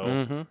too. So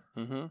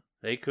Mm-hmm.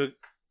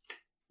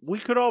 we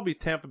could all be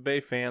Tampa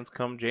Bay fans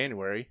come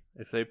January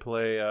if they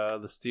play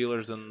the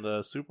Steelers in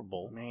the Super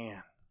Bowl.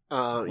 Man. he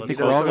Let's,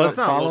 we're all does. gonna let's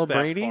not follow look that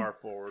Brady? far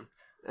forward.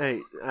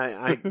 Hey,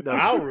 I no,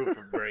 I'll root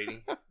for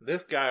Brady.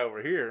 This guy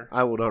over here,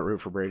 I will not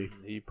root for Brady.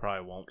 he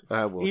probably won't.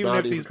 I will Even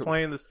not if he's come-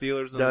 playing the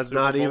Steelers in the Does Super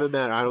not Bowl. even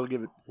matter. I don't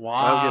give it.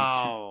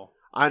 Wow.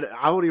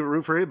 I won't even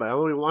root for anybody. I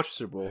won't even watch the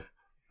Super Bowl.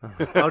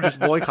 I'll just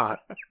boycott.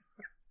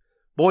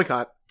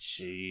 Boycott.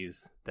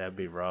 Jeez, that'd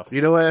be rough.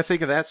 You know what I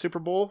think of that Super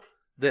Bowl?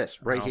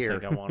 This right I don't here.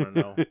 think I want to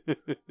know.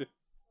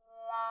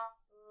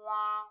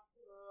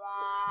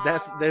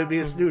 That would be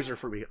a snoozer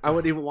for me. I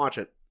wouldn't even watch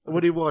it.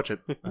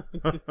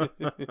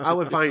 I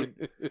would find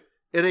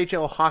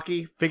NHL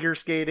hockey, figure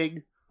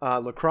skating,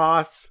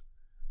 lacrosse,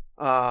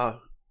 canoeing?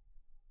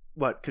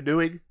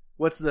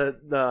 What's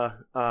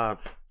the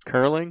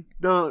Curling?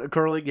 no,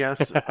 curling,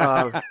 yes.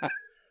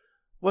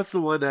 What's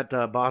the one that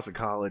Boston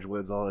College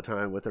wins all the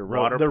time with their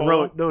Water the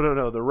polo?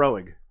 No, the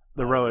rowing.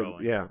 The rowing,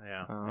 yeah.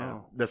 Oh. Yeah.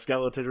 The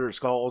skeleton or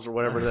skulls or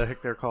whatever the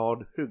heck they're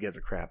called. Who gives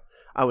a crap?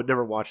 I would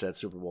never watch that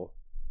Super Bowl.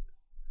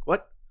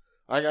 What?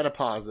 I gotta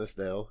pause this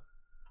now.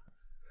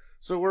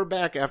 So we're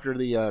back after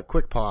the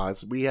quick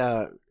pause.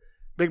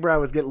 Big Brad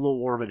was getting a little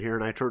warm in here,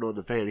 and I turned on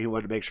the fan. He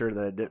wanted to make sure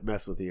that it didn't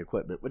mess with the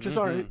equipment, which is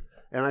all right.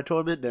 And I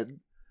told him it didn't.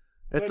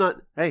 It's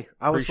not. Hey,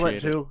 I was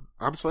Appreciate sweating too.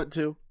 I'm sweating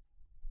too.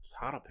 It's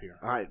hot up here.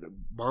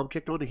 Mom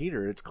kicked on the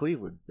heater. It's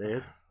Cleveland,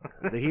 man.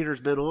 The heater's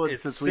been on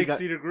It's since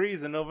 60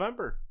 degrees in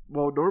November.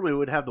 Well, normally we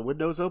would have the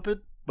windows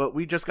open, but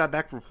we just got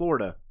back from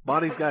Florida.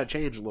 Body's got to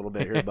change a little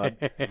bit here, bud.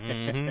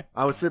 Mm-hmm.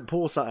 I was sitting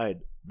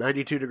poolside,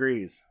 92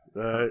 degrees.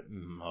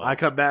 I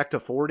come back to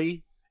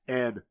 40,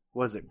 and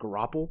was it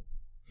grapple?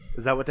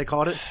 Is that what they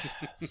called it?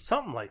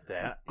 Something like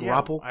that.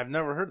 Grapple? Yeah, I've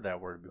never heard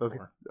that word before.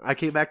 Okay. I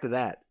came back to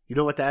that. You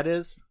know what that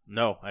is?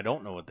 No, I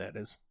don't know what that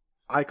is.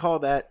 I call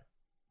that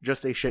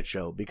just a shit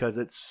show because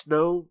it's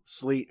snow,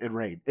 sleet, and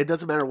rain. It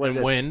doesn't matter what And it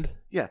is. wind.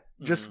 Yeah,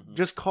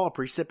 just call it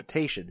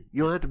precipitation.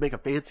 You don't have to make a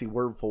fancy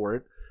word for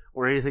it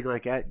or anything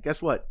like that.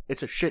 Guess what?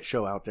 It's a shit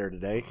show out there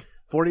today.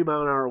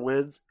 40-mile-an-hour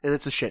winds, and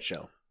it's a shit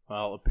show.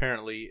 Well,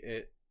 apparently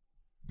it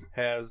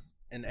has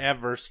an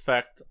adverse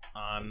effect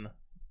on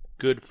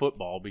good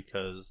football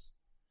because,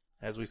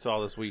 as we saw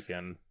this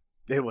weekend,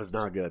 It was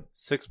not good.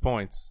 6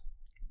 points.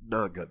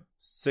 Not good.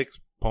 6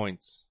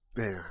 points.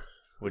 Yeah.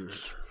 Which,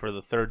 for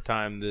the third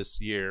time this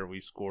year, we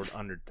scored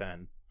under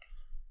 10.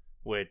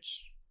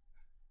 Which,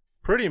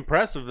 pretty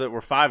impressive that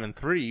we're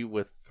 5-3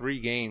 with 3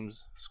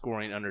 games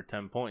scoring under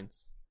 10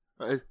 points.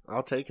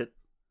 I'll take it.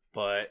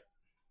 But,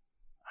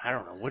 I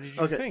don't know. What did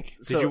you think?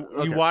 Did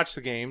so, you watch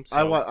the game? So.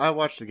 I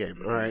watched the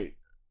game. All right.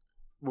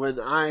 When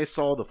I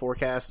saw the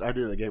forecast, I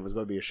knew the game was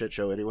going to be a shit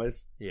show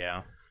anyways.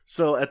 Yeah.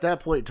 So at that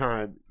point in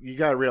time, you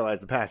got to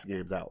realize the passing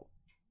game's out.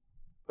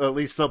 At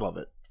least some of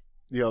it.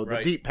 You know, the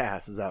Right. deep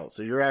pass is out.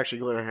 So you're actually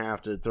going to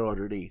have to throw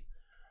underneath.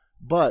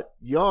 But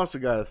you also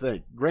got to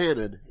think,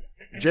 granted,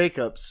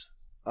 Jacobs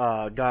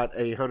got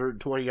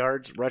 120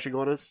 yards rushing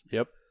on us.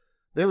 Yep.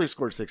 They only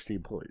scored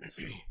 16 points.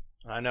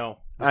 I know.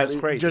 It's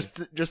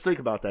crazy. Just think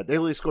about that. They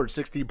only scored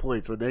 16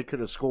 points when they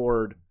could have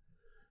scored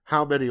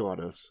how many on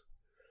us?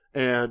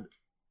 And,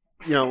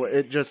 you know,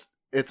 it's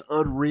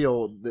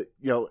unreal that,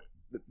 you know,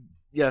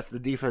 yes, the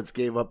defense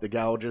gave up the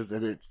gouges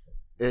and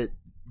it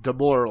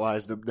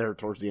demoralized them there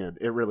towards the end.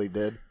 It really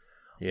did.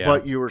 Yeah.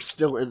 But you were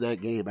still in that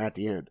game at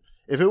the end.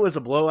 If it was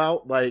a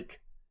blowout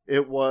like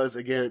it was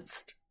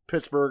against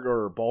Pittsburgh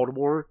or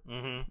Baltimore,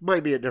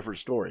 might be a different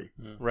story.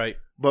 Right.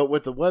 But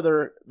with the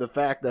weather, the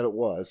fact that it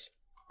was,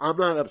 I'm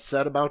not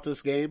upset about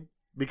this game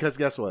because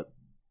guess what?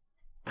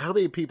 How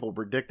many people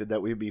predicted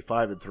that we'd be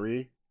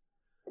 5-3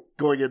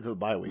 going into the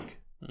bye week?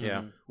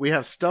 Yeah. We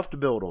have stuff to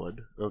build on,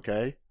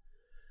 okay?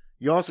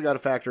 You also got to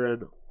factor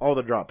in all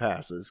the drop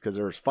passes because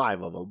there's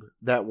 5 of them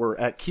that were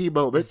at key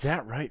moments. Is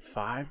that right?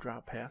 5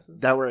 drop passes?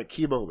 That were at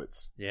key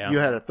moments. Yeah. You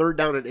had a 3rd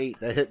down and 8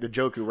 that hit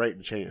Njoku right in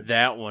the chance.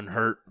 That one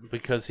hurt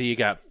because he'd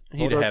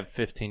have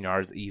 15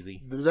 yards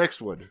easy. The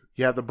next one,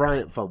 you have the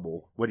Bryant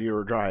fumble when you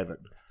were driving.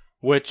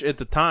 Which at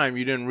the time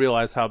you didn't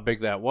realize how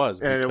big that was.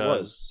 Because, And it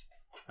was.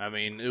 I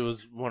mean, it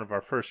was one of our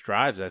first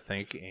drives, I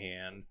think,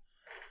 and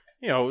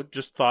you know,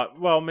 just thought,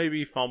 well, maybe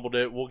he fumbled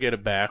it. We'll get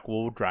it back.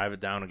 We'll drive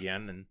it down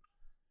again. And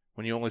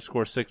when you only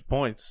score 6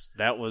 points,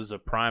 that was a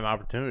prime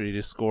opportunity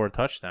to score a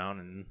touchdown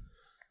and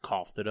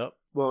coughed it up.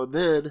 Well,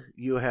 then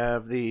you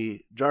have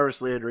the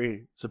Jarvis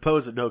Landry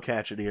supposed no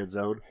catch in the end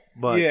zone,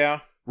 but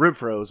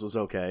Renfro's was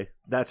okay.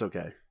 That's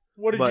okay.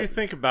 What did But you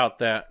think about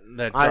that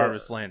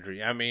Jarvis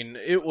Landry? I mean,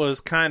 it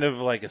was kind of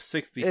like a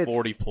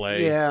 60-40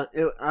 play. Yeah,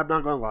 I'm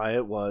not going to lie,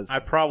 it was. I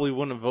probably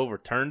wouldn't have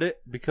overturned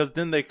it because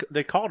then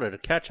they called it a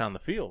catch on the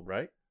field,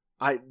 right?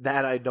 I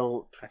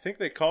don't. I think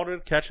they called it a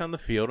catch on the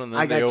field and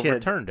then they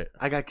overturned it.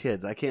 I got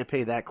kids. I can't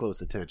pay that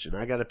close attention.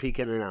 I got to peek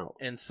in and out.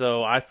 And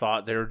so I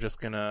thought they were just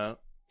going to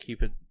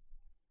keep it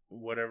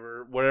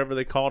whatever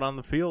they called on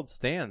the field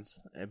stands.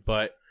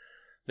 But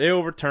they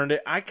overturned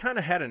it. I kind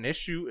of had an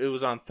issue. It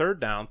was on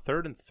 3rd down,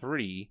 3rd and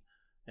 3,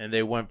 and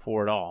they went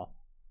for it all.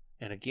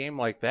 In a game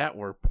like that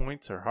where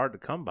points are hard to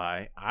come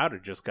by, I would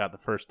have just got the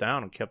 1st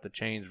down and kept the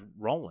chains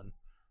rolling.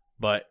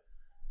 But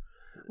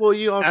well,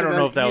 you also I don't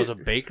know if that was a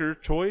Baker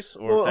choice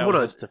or if that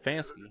was a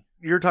Stefanski.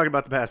 You're talking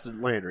about the pass to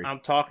Landry. I'm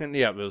talking,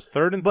 it was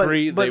 3rd and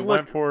 3. They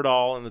went for it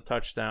all in the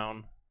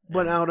touchdown.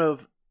 But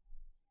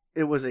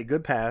it was a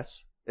good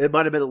pass. It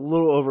might have been a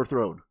little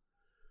overthrown.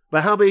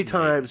 But how many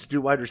times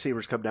do wide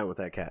receivers come down with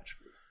that catch?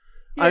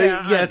 Yeah, I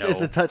mean, yes, I know.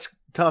 it's a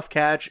tough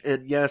catch,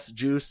 and yes,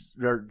 Juice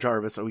or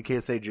Jarvis. We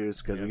can't say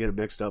Juice because we get it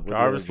mixed up with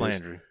Jarvis the other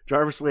Landry. Juice.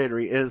 Jarvis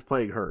Landry is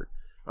playing hurt.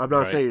 I'm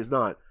not saying he's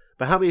not,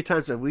 but how many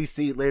times have we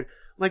seen Landry,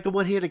 like the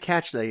one-handed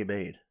catch that he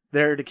made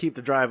there to keep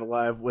the drive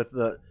alive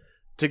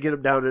to get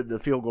them down in the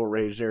field goal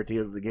range there at the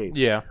end of the game.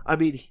 Yeah. I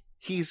mean,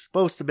 he's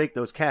supposed to make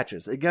those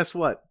catches. And guess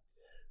what?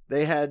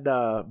 They had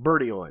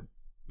Bernie on.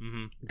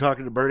 Mm-hmm.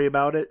 Talking to Bernie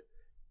about it.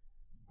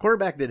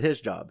 Quarterback did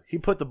his job. He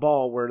put the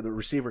ball where the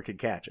receiver could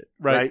catch it.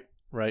 Right.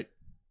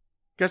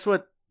 Guess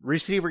what?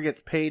 Receiver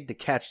gets paid to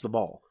catch the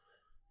ball.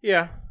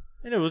 Yeah.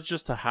 And it was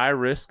just a high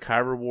risk, high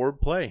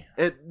reward play.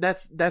 And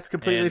that's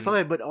completely And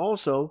fine. But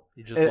also,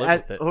 you just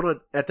live with it. hold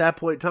on, at that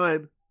point in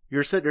time,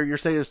 you're sitting there, you're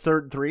saying it's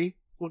 3rd and 3.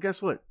 Well,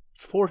 guess what?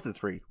 It's 4th and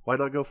 3. Why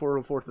not go for it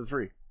on 4th and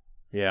 3?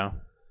 Yeah.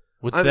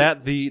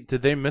 Did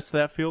they miss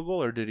that field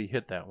goal or did he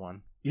hit that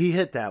one? He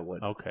hit that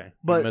one. Okay.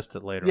 But he missed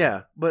it later.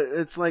 Yeah, but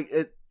it's like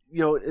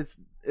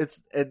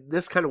it's and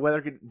this kind of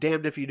weather,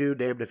 damned if you do,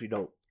 damned if you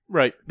don't.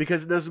 Right.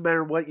 Because it doesn't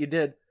matter what you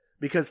did.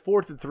 Because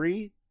 4th and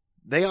 3,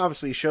 they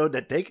obviously showed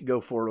that they could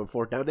go for it on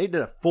 4th down. They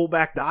did a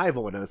fullback dive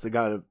on us. They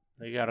got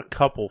a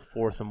couple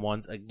 4th and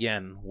 1s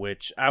again,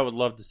 which I would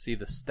love to see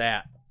the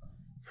stat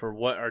for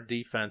what our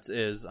defense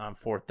is on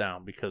 4th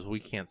down because we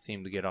can't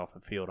seem to get off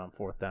the field on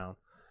 4th down.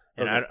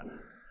 And okay.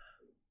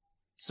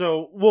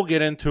 So we'll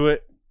get into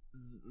it.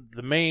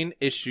 The main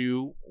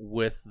issue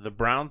with the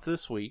Browns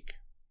this week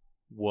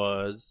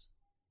was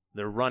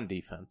their run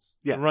defense.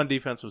 Yeah. The run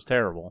defense was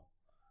terrible.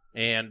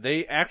 And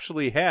they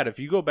actually had, if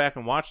you go back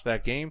and watch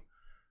that game,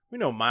 we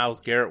know Myles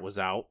Garrett was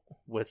out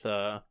with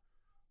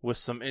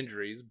some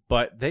injuries,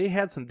 but they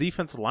had some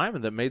defensive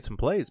linemen that made some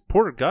plays.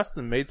 Porter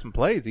Gustin made some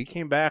plays. He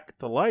came back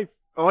to life.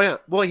 Oh, yeah.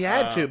 Well, he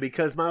had to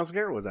because Myles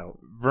Garrett was out.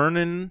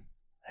 Vernon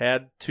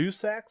had 2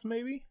 sacks,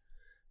 maybe?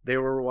 They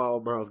were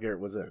while Myles Garrett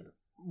was in.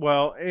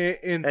 Well,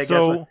 and hey,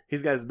 so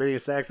he's got as many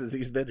sacks as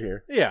he's been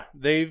here. Yeah,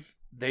 they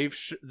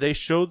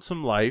showed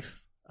some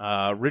life.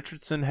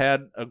 Richardson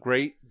had a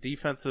great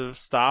defensive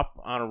stop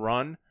on a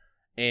run,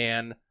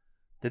 and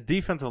the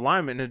defensive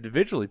linemen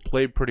individually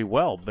played pretty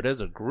well, but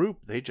as a group,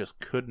 they just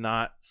could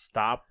not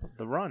stop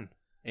the run.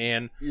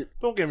 And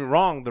don't get me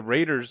wrong, the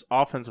Raiders'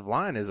 offensive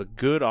line is a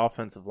good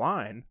offensive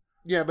line.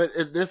 Yeah, but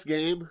in this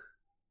game,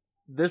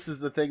 this is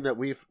the thing that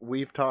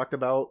we've talked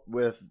about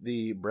with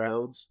the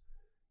Browns.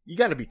 You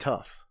got to be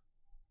tough,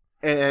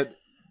 and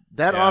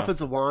that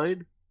offensive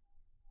line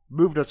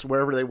moved us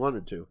wherever they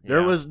wanted to.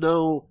 There was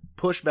no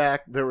pushback.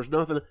 There was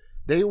nothing.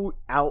 They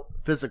out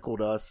physicaled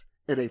us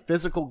in a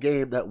physical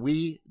game that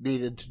we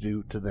needed to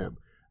do to them.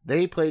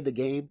 They played the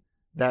game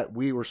that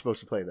we were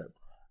supposed to play them.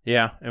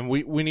 Yeah, and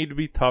we need to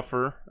be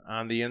tougher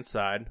on the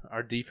inside.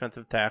 Our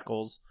defensive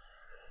tackles.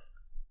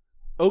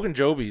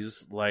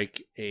 Ogunjobi's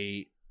like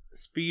a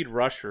speed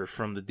rusher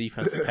from the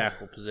defensive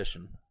tackle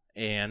position.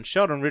 And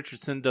Sheldon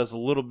Richardson does a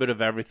little bit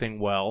of everything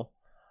well.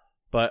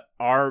 But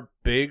our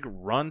big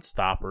run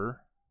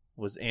stopper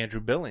was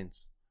Andrew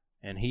Billings.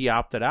 And he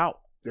opted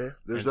out. Yeah,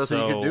 there's nothing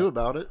you can do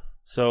about it.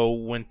 So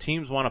when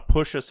teams want to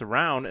push us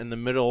around in the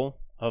middle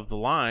of the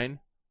line,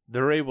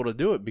 they're able to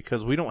do it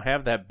because we don't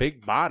have that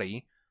big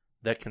body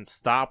that can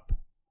stop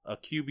a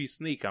QB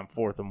sneak on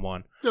 4th and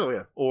 1. Oh,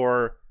 yeah.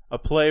 Or a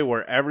play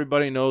where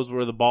everybody knows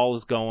where the ball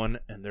is going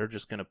and they're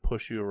just going to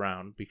push you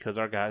around because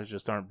our guys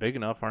just aren't big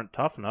enough, aren't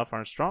tough enough,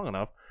 aren't strong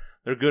enough.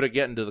 They're good at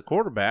getting to the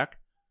quarterback,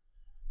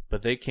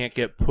 but they can't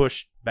get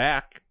pushed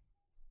back,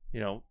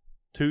 2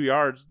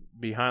 yards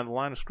behind the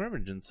line of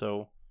scrimmage. And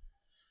so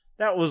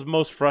that was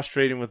most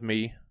frustrating with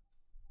me.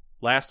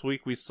 Last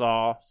week we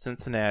saw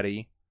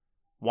Cincinnati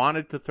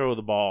wanted to throw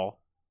the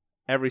ball.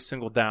 Every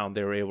single down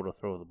they were able to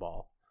throw the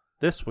ball.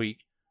 This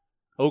week,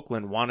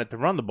 Oakland wanted to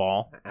run the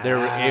ball. They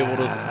were able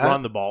to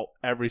run the ball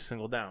every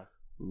single down.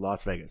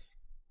 Las Vegas.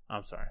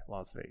 I'm sorry,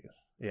 Las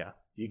Vegas. Yeah.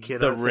 You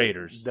cannot The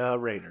Raiders. The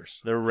Raiders.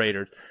 The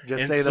Raiders.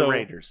 Just And say so the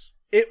Raiders.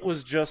 It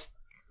was just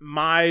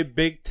my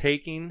big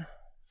taking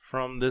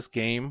from this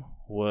game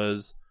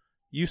was,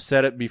 you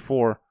said it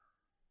before,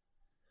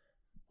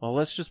 well,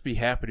 let's just be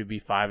happy to be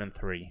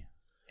 5-3.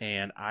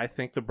 And I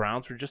think the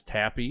Browns were just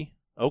happy.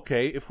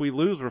 Okay, if we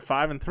lose, we're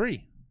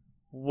 5-3.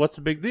 What's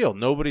the big deal?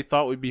 Nobody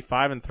thought we'd be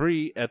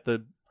 5-3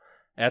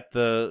 at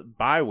the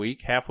bye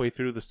week halfway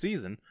through the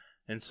season,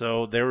 and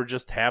so they were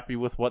just happy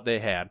with what they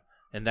had.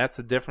 And that's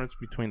the difference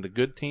between the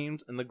good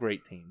teams and the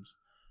great teams.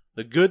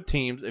 The good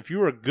teams, if you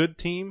were a good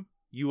team,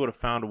 you would have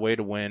found a way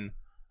to win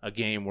a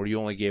game where you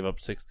only gave up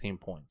 16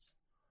 points.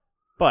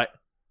 But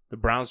the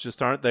Browns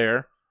just aren't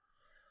there.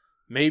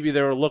 Maybe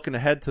they were looking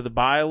ahead to the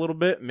bye a little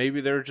bit.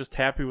 Maybe they were just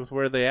happy with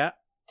where they at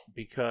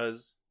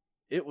because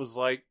it was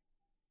like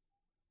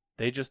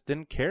they just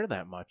didn't care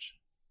that much.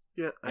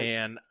 Yeah,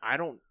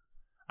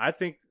 I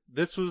think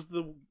this was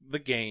the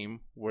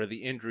game where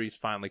the injuries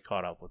finally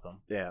caught up with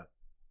them. Yeah.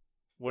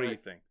 What do you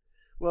think?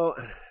 Well,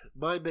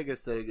 my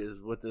biggest thing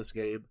is with this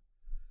game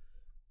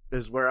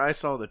is where I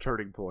saw the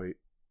turning point,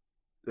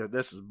 and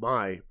this is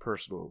my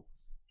personal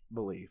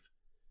belief.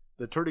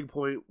 The turning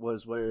point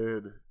was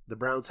when the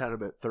Browns had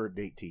them at 3rd and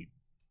 18.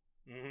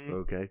 Mm-hmm.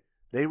 Okay.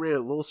 They ran a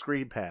little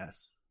screen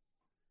pass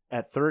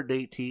at 3rd and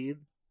 18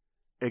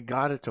 and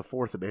got it to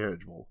 4th and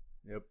manageable.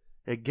 Yep.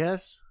 And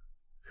guess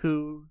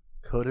who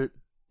couldn't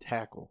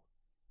tackle?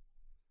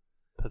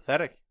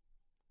 Pathetic.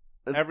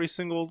 every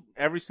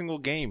single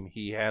game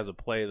he has a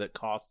play that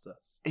costs us.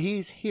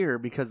 He's here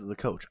because of the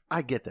coach.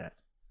 I get that.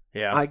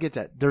 Yeah. I get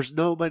that. There's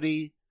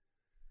nobody.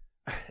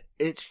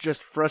 It's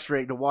just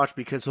frustrating to watch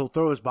because he'll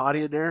throw his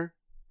body in there.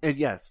 And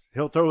yes,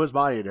 he'll throw his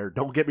body in there.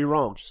 Don't get me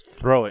wrong. Just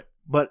throw it.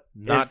 But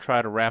not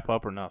try to wrap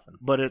up or nothing.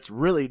 But it's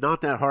really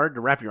not that hard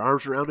to wrap your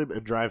arms around him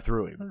and drive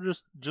through him.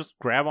 Just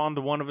grab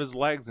onto one of his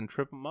legs and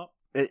trip him up.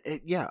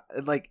 Yeah,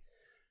 like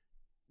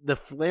the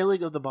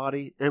flailing of the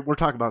body, and we're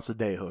talking about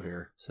Sendejo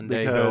here.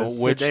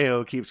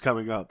 Sendejo keeps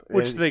coming up.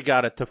 Which they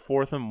got it to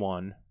 4th and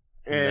 1.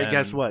 And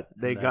guess what?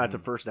 They got the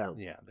first down.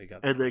 Yeah, they got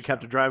and they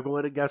kept the drive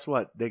going, and guess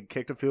what? They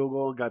kicked a field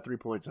goal and got 3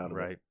 points out of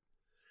it. Right.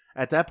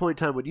 At that point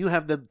in time, when you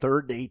have them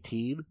 3rd and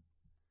 18,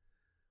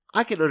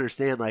 I can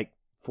understand like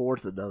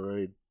 4th and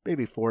 9,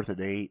 maybe 4th and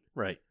 8.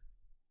 Right.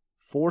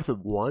 4th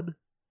and 1,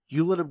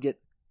 you let them get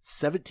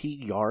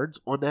 17 yards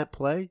on that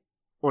play,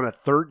 on a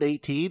 3rd and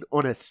 18,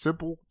 on a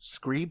simple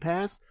screen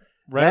pass.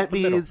 Right.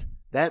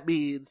 That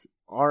means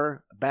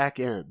our back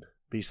end,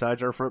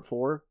 besides our front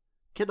four,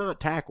 cannot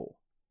tackle.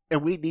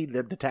 And we need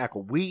them to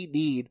tackle.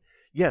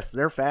 Yes,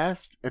 they're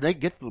fast, and they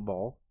get to the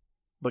ball,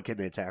 but can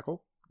they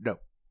tackle? No.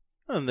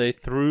 And they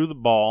threw the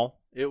ball.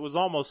 It was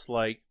almost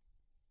like,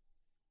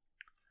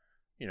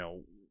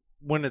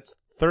 when it's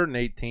 3rd and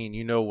 18,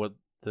 you know what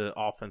the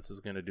offense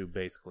is going to do,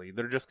 basically.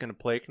 They're just going to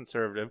play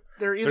conservative.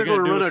 They're either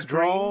going to run a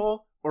draw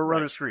or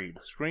run a screen.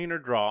 Screen or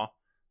draw.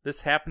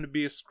 This happened to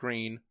be a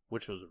screen,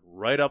 which was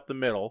right up the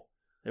middle.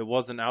 It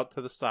wasn't out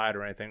to the side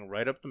or anything,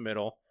 right up the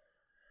middle.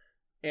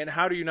 And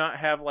how do you not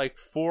have like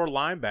 4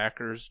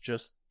 linebackers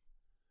just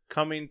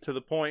coming to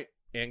the point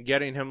and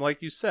getting him,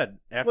 like you said,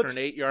 after an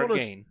 8-yard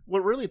gain?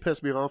 What really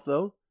pissed me off,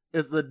 though,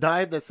 is the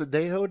dive that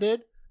Sendejo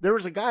did. There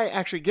was a guy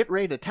actually getting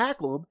ready to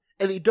tackle him,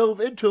 and he dove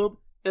into him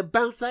and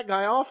bounced that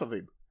guy off of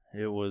him.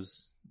 It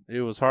was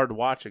hard to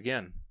watch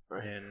again.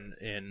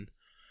 And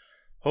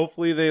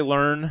hopefully they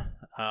learn.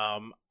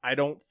 I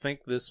don't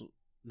think this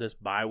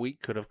bye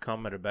week could have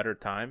come at a better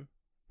time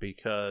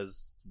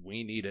because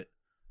we need it.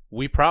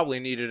 We probably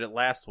needed it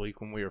last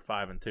week when we were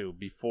 5-2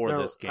 before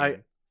this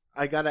game.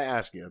 I gotta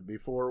ask you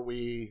before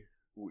we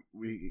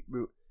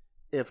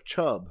if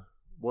Chubb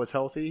was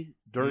healthy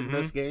during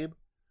this game,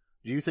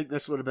 do you think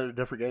this would have been a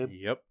different game?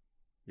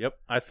 Yep.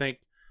 I think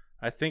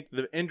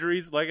the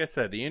injuries, like I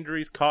said, the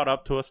injuries caught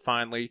up to us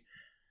finally.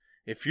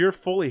 If you're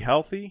fully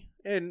healthy,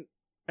 and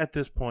at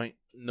this point,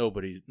 no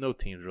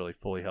team's really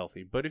fully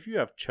healthy, but if you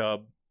have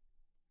Chubb,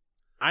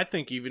 I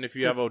think even if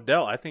you have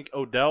Odell, I think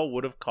Odell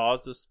would have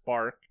caused a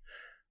spark.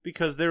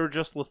 Because they were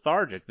just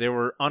lethargic. They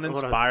were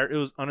uninspired. It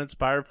was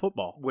uninspired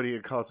football. Would he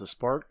have caused a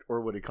spark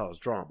or would he cause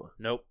drama?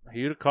 Nope.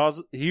 He would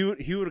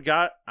have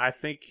got, I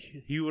think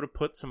he would have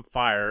put some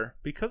fire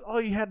because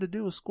all you had to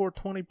do was score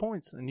 20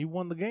 points and you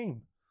won the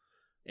game.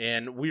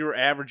 And we were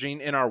averaging,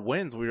 in our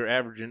wins,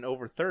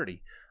 over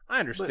 30. I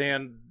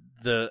understand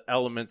the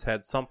elements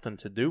had something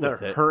to do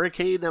with it. The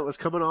hurricane that was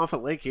coming off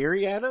at Lake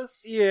Erie at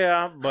us?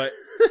 Yeah, but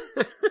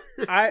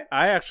I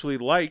actually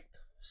liked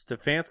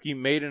Stefanski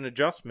made an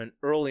adjustment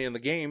early in the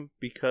game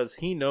because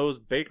he knows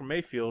Baker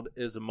Mayfield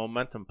is a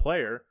momentum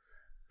player.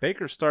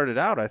 Baker started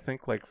out, I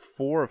think, like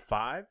 4 or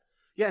 5.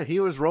 Yeah, he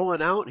was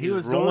rolling out. He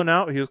was rolling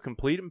out. He was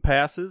completing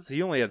passes.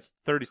 He only had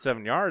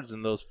 37 yards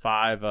in those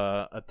 5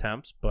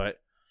 attempts,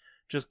 but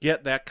just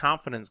get that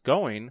confidence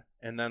going.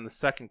 And then the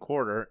second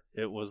quarter,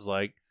 it was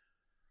like,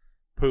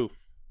 poof,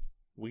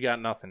 we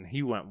got nothing.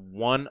 He went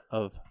 1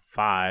 of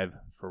 5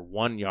 for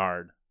 1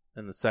 yard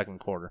in the second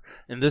quarter.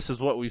 And this is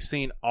what we've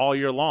seen all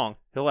year long.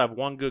 He'll have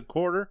 1 good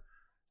quarter,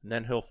 and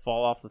then he'll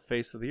fall off the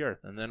face of the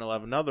earth. And then he'll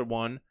have another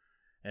one,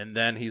 and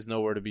then he's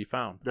nowhere to be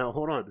found. Now,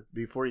 hold on.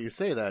 Before you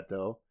say that,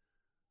 though,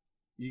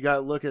 you got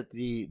to look at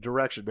the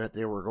direction that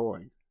they were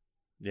going.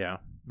 Yeah.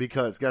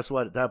 Because guess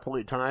what? At that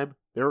point in time,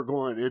 they were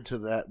going into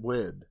that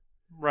wind.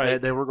 Right.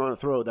 And they were going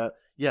to throw that.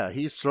 Yeah,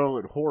 he's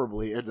throwing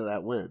horribly into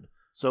that wind.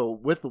 So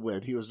with the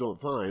wind, he was doing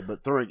fine,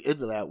 but throwing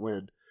into that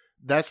wind,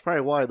 that's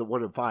probably why the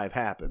 1 and 5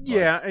 happened.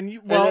 Yeah,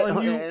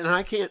 and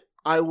I can't.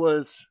 I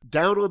was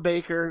down with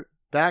Baker,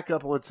 back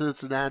up on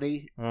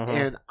Cincinnati,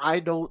 and I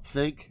don't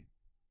think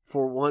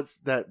for once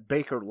that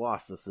Baker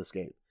lost us this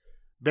game.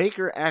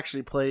 Baker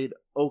actually played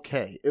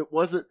okay. It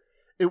wasn't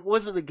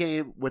a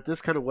game with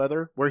this kind of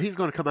weather where he's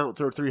going to come out and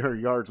throw 300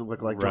 yards and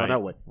look like John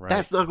Elway. Right.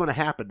 That's not going to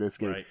happen this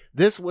game. Right.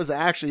 This was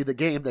actually the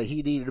game that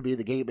he needed to be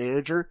the game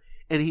manager,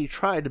 and he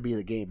tried to be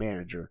the game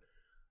manager.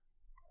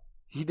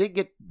 He didn't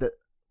get a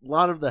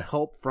lot of the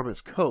help from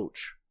his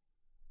coach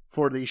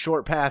for these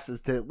short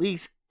passes to at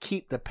least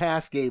keep the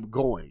pass game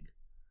going,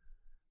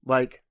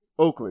 like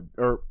Oakland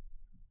or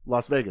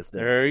Las Vegas did.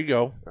 There you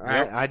go.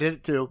 I did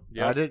it too.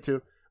 Yep. I did it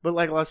too. But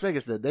like Las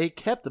Vegas did, they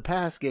kept the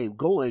pass game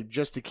going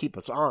just to keep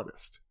us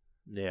honest.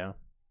 Yeah.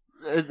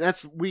 And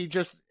that's,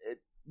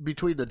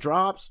 between the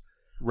drops.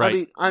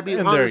 Right. I mean,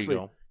 and honestly,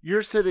 there you go.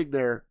 You're sitting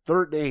there,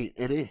 3rd and 8,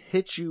 and it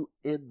hits you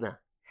in the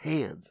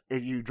hands,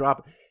 and you drop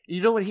it.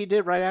 You know what he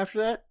did right after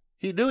that?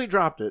 He knew he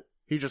dropped it.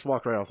 He just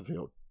walked right off the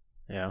field.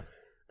 Yeah.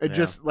 And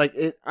just like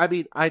it,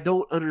 I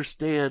don't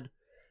understand.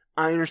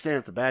 I understand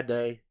it's a bad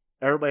day.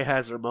 Everybody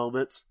has their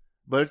moments.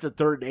 but it's a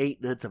 3rd and 8,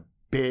 and it's a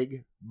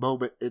big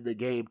moment in the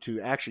game to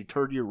actually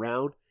turn you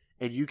around,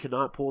 and you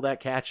cannot pull that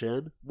catch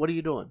in. What are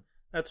you doing?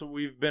 That's what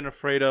we've been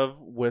afraid of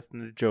with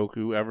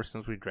Njoku ever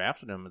since we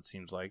drafted him, it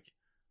seems like.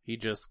 He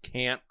just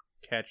can't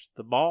catch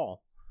the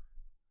ball.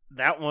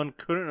 That one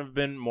couldn't have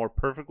been more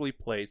perfectly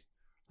placed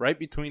right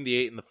between the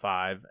 8 and the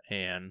 5,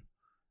 and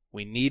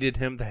we needed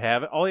him to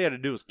have it. All he had to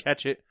do was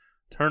catch it,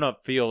 turn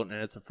up field,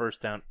 and it's a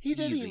first down. He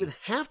didn't easy. even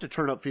have to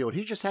turn up field.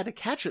 He just had to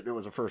catch it, and it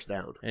was a first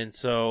down. And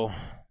so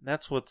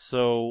that's what's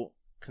so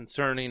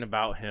concerning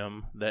about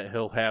him, that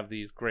he'll have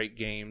these great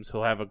games.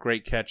 He'll have a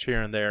great catch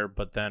here and there,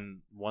 but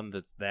then one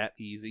that's that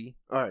easy.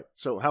 All right,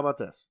 so how about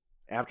this?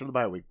 After the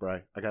bye week,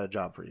 Bri, I got a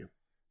job for you.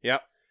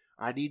 Yep.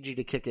 I need you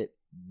to kick it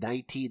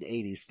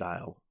 1980s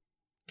style,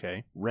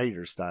 Okay.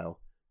 Raiders style.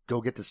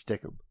 Go get to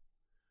stick him.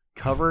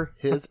 Cover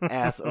his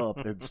ass up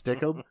and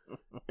stick him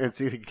and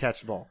see if he can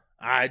catch the ball.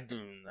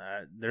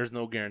 There's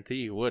no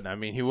guarantee he would. I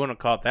mean, he wouldn't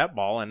have caught that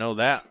ball. I know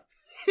that.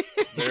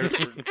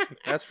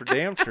 That's for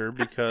damn sure,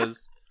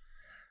 because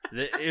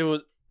it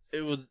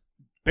was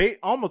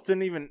almost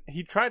didn't even.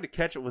 He tried to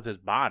catch it with his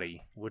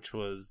body, which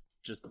was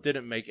just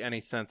didn't make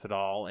any sense at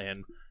all.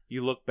 And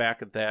you look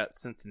back at that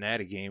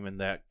Cincinnati game and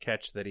that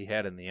catch that he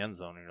had in the end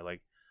zone, and you're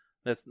like,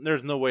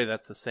 there's no way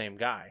that's the same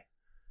guy.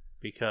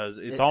 Because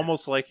it's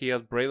almost like he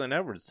has Braylon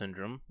Edwards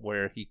syndrome,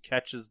 where he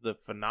catches the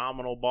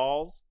phenomenal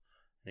balls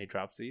and he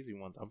drops the easy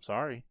ones. I'm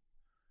sorry.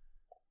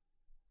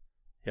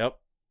 Yep,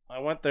 I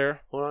went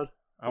there. Hold on.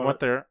 I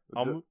went there.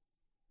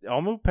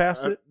 I'll move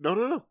past it.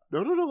 No.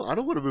 I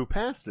don't want to move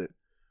past it.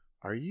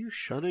 Are you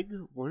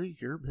shunning one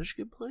of your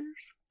Michigan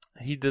players?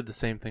 He did the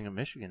same thing in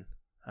Michigan.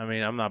 I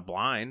mean, I'm not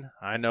blind.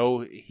 I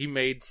know he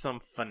made some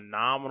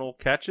phenomenal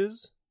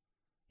catches.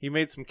 He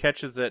made some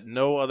catches that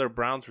no other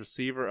Browns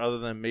receiver other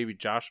than maybe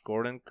Josh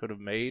Gordon could have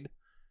made.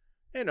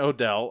 And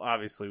Odell,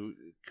 obviously,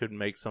 could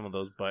make some of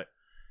those, but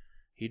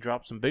he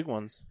dropped some big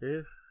ones.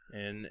 Yeah.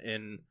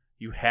 And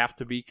you have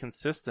to be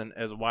consistent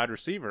as a wide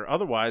receiver.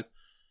 Otherwise,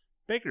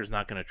 Baker's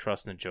not going to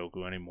trust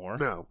Njoku anymore.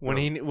 No. When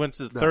it's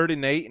 3rd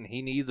and 8 and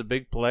he needs a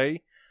big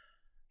play,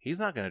 he's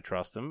not going to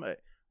trust him.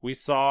 We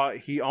saw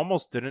he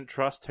almost didn't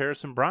trust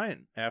Harrison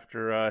Bryant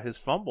after his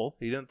fumble.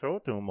 He didn't throw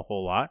it to him a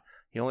whole lot.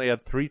 He only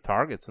had 3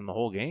 targets in the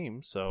whole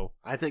game. So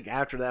I think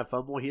after that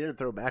fumble, he didn't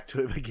throw back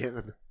to him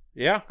again.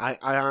 yeah, I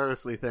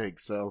honestly think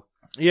so.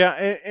 yeah,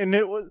 and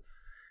it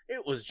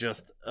was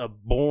just a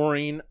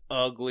boring,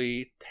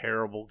 ugly,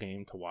 terrible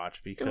game to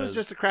watch because It was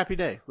just a crappy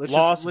day.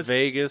 Las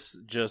Vegas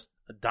just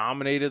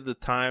dominated the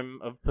time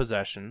of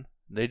possession.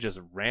 They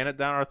just ran it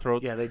down our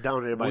throats. Yeah, they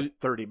dominated by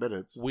 30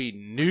 minutes. We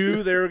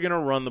knew they were going to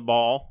run the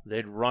ball.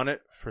 They'd run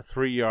it for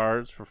 3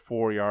 yards, for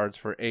 4 yards,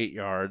 for 8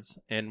 yards,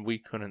 and we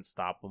couldn't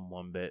stop them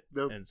one bit.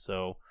 Nope. And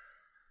so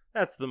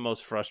that's the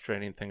most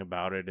frustrating thing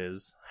about it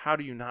is how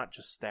do you not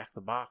just stack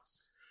the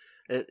box?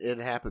 It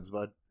happens,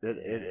 bud.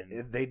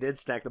 They did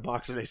stack the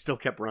box, and they still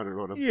kept running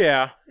on them.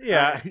 Yeah.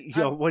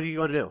 What are you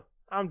going to do?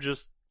 I'm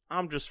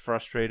just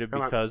frustrated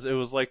because it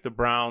was like the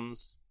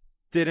Browns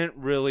didn't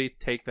really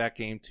take that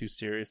game too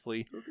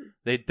seriously. Okay.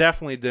 They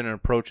definitely didn't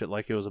approach it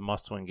like it was a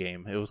must-win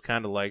game. It was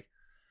kind of like,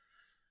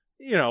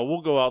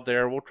 we'll go out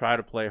there, we'll try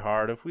to play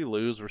hard. If we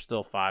lose, we're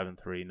still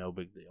 5-3, no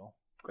big deal.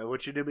 I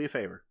want you to do me a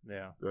favor.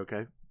 Yeah.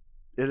 Okay?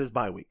 It is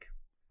bye week.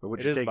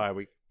 It is bye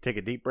week. Take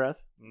a deep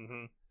breath.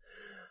 Mm-hmm.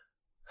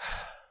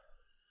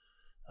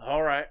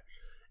 All right.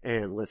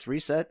 And let's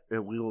reset,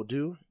 and we will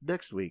do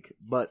next week.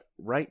 But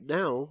right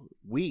now,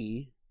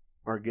 we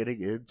are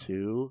getting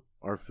into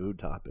our food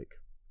topic.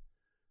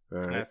 All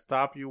right. Can I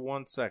stop you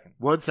 1 second?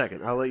 1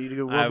 second. I'll let you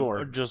do one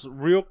more. Just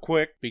real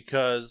quick,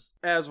 because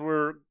as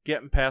we're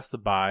getting past the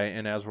bye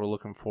and as we're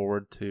looking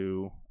forward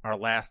to our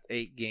last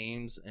 8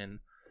 games, and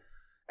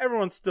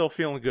everyone's still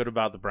feeling good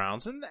about the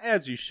Browns, and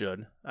as you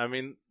should. I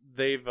mean,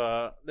 they've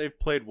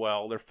played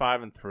well. They're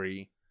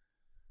 5-3.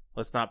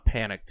 Let's not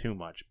panic too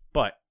much.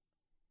 But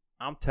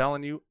I'm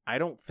telling you, I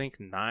don't think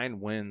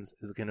 9 wins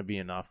is going to be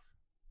enough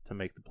to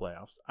make the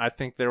playoffs. I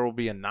think there will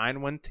be a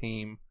 9-win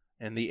team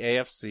in the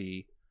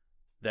AFC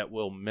that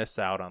will miss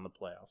out on the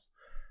playoffs.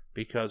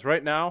 Because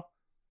right now,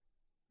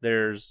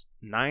 there's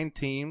 9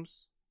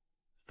 teams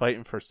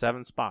fighting for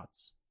 7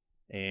 spots.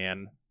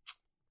 And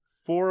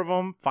 5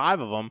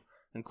 of them,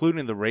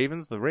 including the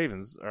Ravens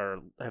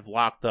have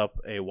locked up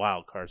a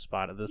wild card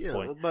spot at this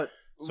point. But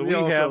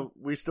so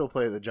we still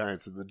play the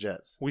Giants and the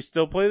Jets. We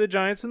still play the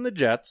Giants and the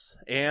Jets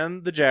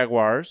and the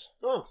Jaguars.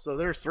 Oh, so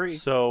there's 3.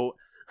 So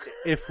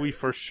if we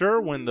for sure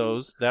win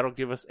those, that'll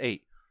give us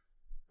 8.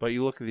 But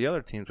you look at the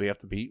other teams we have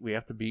to beat. We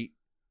have to beat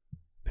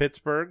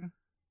Pittsburgh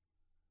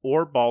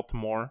or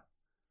Baltimore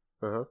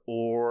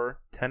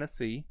or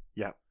Tennessee.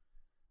 Yeah.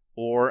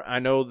 Or I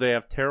know they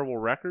have terrible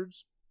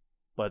records,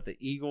 but the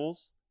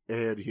Eagles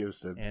and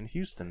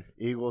Houston.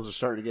 Eagles are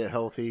starting to get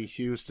healthy.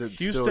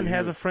 Houston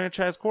has a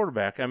franchise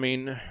quarterback. I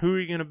mean, who are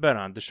you going to bet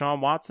on?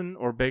 Deshaun Watson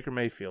or Baker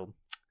Mayfield?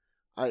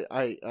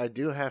 I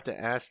do have to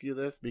ask you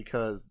this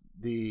because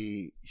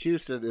the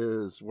Houston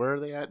is, where are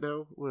they at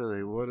now? Where are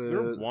they?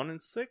 They're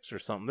 1-6 or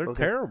something. They're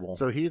terrible.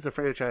 So he's a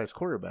franchise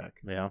quarterback.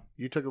 Yeah.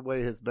 You took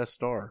away his best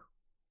star.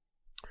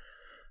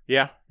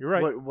 Yeah, you're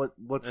right.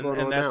 What's and going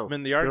on that's now?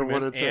 been the They're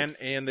argument.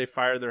 1-6. And they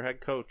fired their head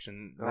coach,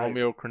 and Right.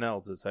 Romeo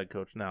Crennel's his head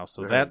coach now.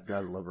 So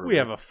Gotta love we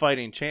have a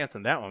fighting chance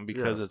in that one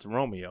because Yeah. it's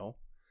Romeo.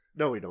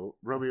 No, we don't.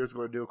 Romeo's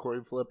going to do a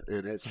coin flip,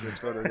 and it's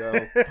just going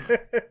to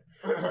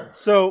go.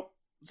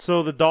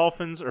 So the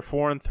Dolphins are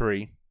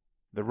 4-3,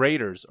 the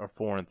Raiders are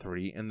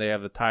 4-3, and they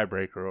have the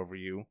tiebreaker over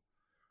you.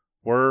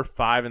 We're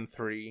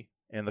 5-3,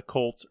 and the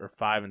Colts are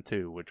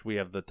 5-2, which we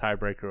have the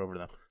tiebreaker over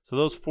them. So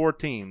those 4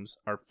 teams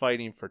are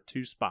fighting for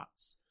 2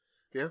 spots.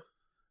 Yeah.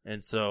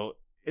 And so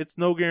it's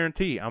no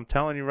guarantee. I'm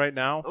telling you right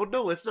now. Oh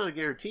no, it's not a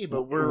guarantee,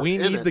 but we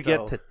in need it, to though.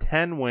 get to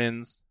 10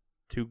 wins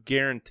to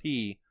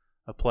guarantee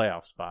a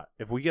playoff spot.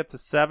 If we get to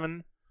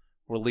 7,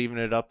 we're leaving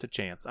it up to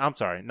chance. I'm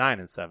sorry,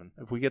 9-7.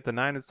 If we get to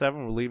 9-7,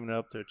 we're leaving it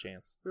up to a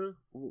chance.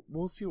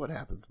 We'll see what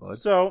happens, bud.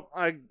 So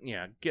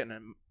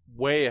getting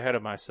way ahead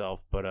of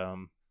myself, but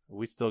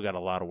we still got a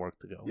lot of work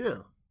to go.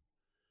 Yeah.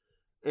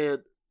 And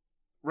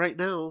right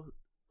now,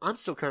 I'm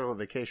still kind of on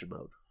vacation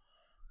mode.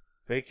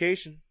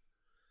 Vacation.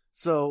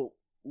 So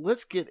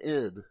let's get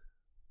in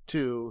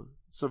to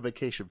some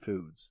vacation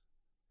foods.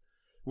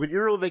 When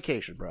you're on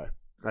vacation, Brian,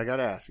 I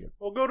gotta ask you.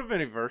 We'll go to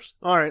Vinny first.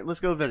 All right,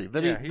 let's go, Vinny.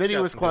 Yeah, he's Vinny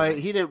got was some quiet. good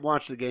ones. He didn't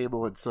watch the game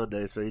on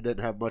Sunday, so he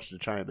didn't have much to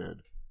chime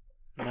in.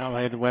 Now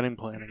I had wedding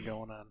planning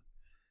going on.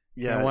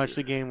 Yeah, I watched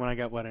the game when I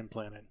got wedding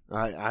planning.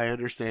 I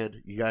understand.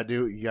 You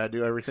gotta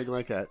do everything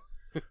like that.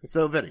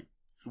 So, Vinny,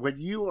 when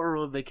you are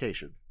on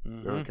vacation,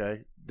 Mhm.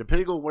 okay,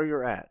 depending on where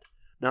you're at,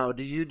 now,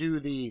 do you do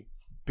the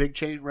big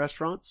chain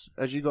restaurants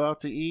as you go out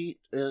to eat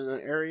in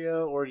an area,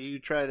 or do you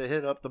try to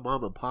hit up the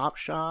mom and pop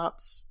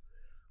shops?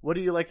 What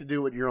do you like to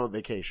do when you're on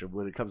vacation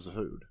when it comes to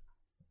food?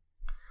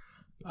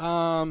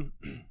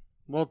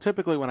 Well,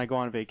 typically when I go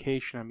on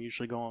vacation, I'm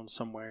usually going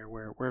somewhere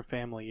where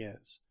family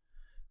is.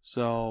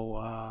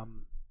 So,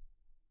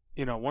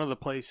 one of the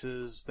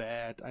places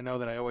that I know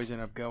that I always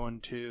end up going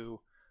to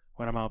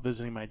when I'm out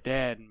visiting my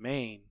dad in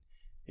Maine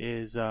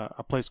is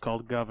a place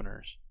called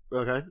Governor's.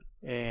 Okay.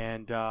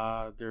 And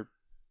they're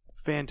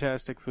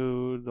fantastic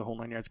food. The whole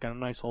 9 yards. Got a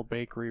nice little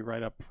bakery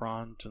right up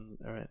front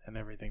and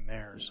everything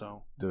there.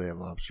 So, Do they have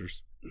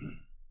lobsters?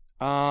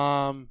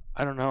 I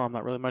don't know. I'm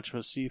not really much of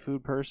a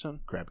seafood person.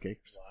 Crab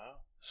cakes? Wow.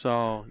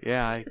 So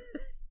yeah, I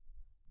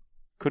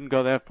couldn't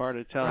go that far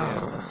to tell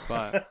you,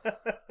 but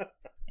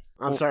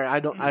I'm sorry, I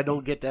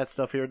don't get that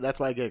stuff here. That's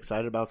why I get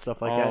excited about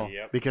stuff like that.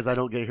 Yep. Because I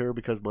don't get it here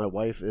because my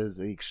wife is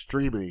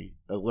extremely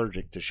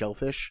allergic to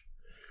shellfish.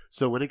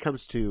 So when it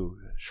comes to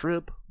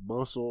shrimp,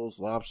 mussels,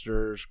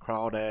 lobsters,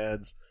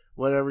 crawdads,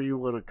 whatever you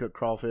want to cook,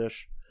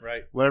 crawfish,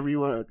 Right. whatever you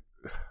want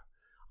to,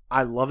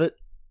 I love it.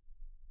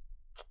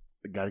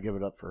 I got to give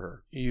it up for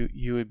her.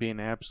 you would be in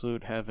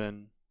absolute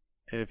heaven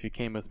if you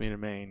came with me to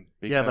Maine.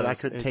 Yeah, but I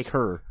because couldn't it's- take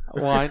her.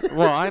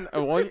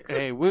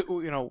 Hey,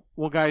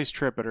 we'll guys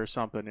trip it or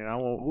something.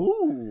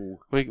 Ooh.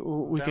 We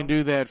can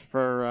do that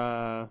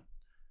for.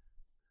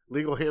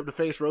 Legal ham to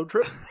face road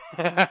trip?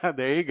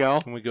 There you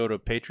go. Can we go to a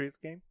Patriots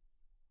game?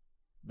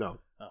 No.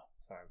 Oh,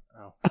 sorry.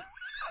 Oh.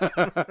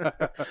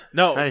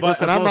 No, Hey, but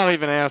Listen, as I'm long not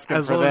even asking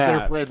As for long as they're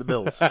that. playing the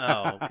Bills.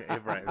 oh, okay,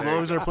 right. As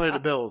long as they're playing the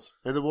Bills.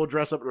 And then we'll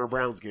dress up in our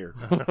Browns gear.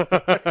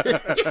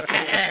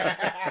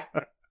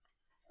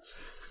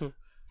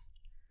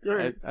 All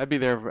right. I'd be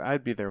there.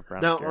 I'd be there. with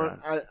Browns Now, gear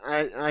on.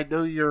 I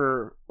know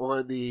you're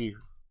on the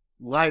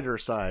lighter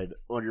side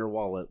on your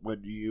wallet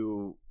when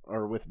you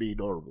are with me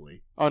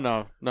normally. Oh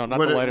no, not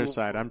When the it- lighter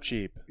side. I'm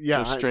cheap.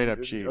 Yeah, Just straight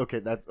up cheap. Okay,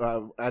 that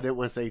I didn't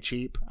want to say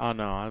cheap. Oh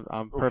no,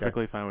 I'm Okay.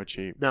 perfectly fine with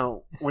cheap.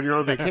 Now, when you're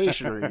on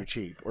vacation, are you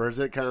cheap, or is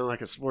it kind of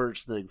like a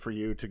splurge thing for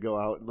you to go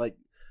out? Like,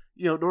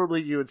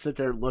 normally you would sit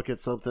there and look at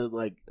something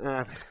like,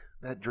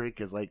 that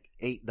drink is like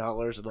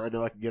 $8, and I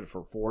know I can get it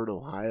for $4 in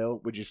Ohio.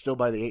 Would you still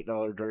buy the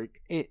 $8 drink?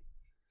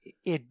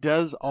 It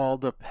does all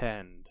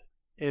depend.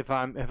 If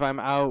I'm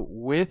out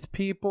with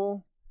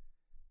people,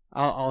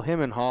 I'll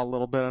hem and haw a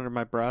little bit under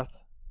my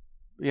breath.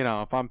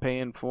 If I'm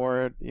paying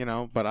for it,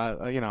 but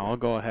I'll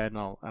go ahead and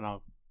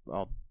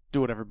I'll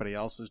do what everybody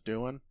else is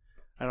doing.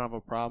 I don't have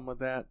a problem with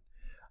that.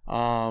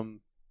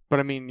 But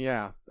I mean,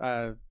 yeah,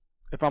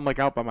 if I'm like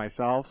out by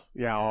myself,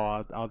 yeah,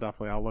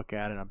 I'll look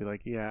at it and I'll be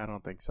like, yeah, I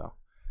don't think so.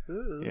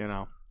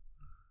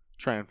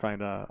 Try and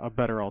find a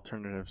better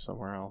alternative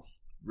somewhere else.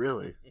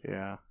 Really?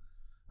 Yeah.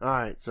 All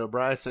right, so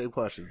Bryce, same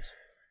questions.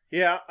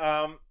 Yeah,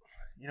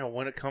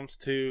 when it comes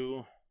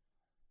to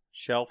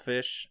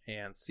shellfish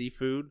and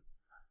seafood,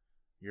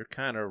 you're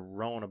kind of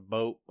rowing a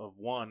boat of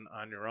one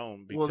on your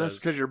own. Because... Well, that's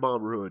because your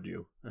mom ruined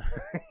you.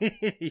 Yeah.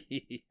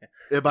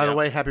 And by the Yeah.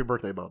 way, happy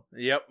birthday, Mom.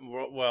 Yep.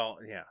 Well,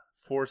 yeah.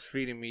 Force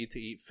feeding me to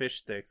eat fish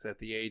sticks at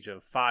the age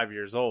of 5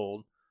 years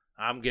old.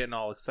 I'm getting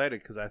all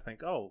excited because I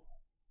think,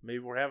 maybe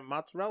we're having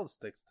mozzarella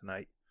sticks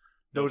tonight.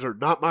 Those are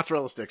not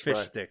mozzarella sticks, Fish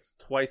Brian. sticks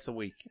twice a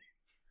week.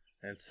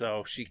 And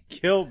so she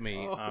killed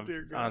me Oh,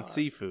 dear God. on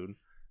seafood.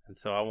 And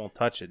so I won't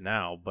touch it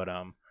now. But,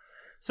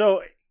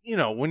 so,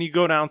 when you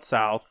go down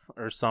south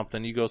or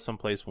something, you go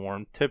someplace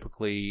warm,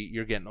 typically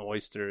you're getting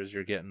oysters,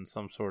 you're getting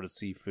some sort of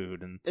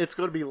seafood. And It's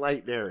going to be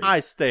light and airy. I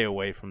stay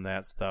away from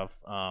that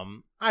stuff.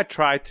 I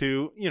try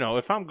to,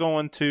 if I'm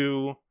going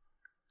to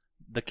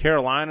the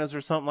Carolinas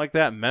or something like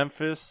that,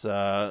 Memphis.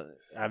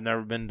 I've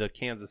never been to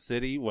Kansas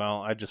City.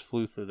 Well, I just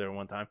flew through there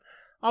one time.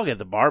 I'll get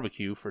the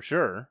barbecue for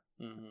sure.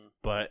 Mm-hmm.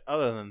 But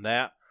other than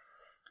that,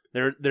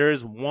 there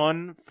is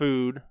one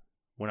food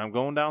when I'm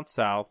going down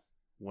south,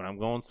 when I'm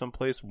going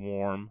someplace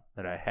warm,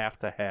 that I have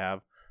to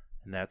have,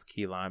 and that's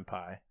key lime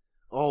pie.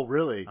 Oh,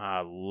 really?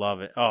 I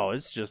love it. Oh,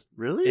 it's just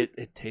Really?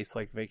 it tastes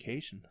like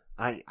vacation.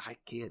 I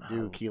can't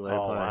do key lime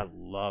Oh, pie. I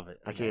love it.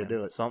 I can't man.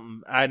 do it.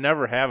 Something I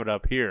never have it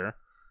up here,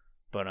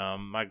 but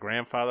my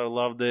grandfather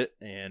loved it,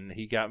 and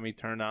he got me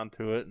turned on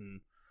to it.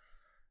 And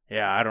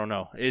yeah, I don't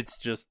know. It's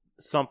just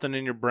something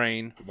in your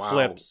brain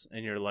flips,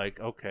 and you're like,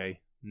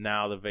 okay,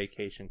 now the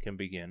vacation can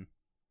begin.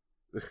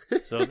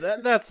 So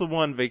that's the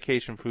one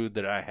vacation food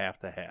that I have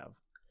to have.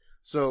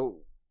 So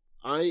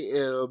I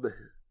am,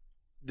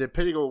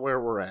 depending on where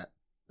we're at,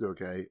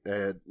 okay,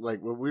 and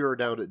like when we were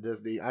down at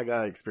Disney, I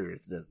got to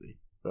experience Disney,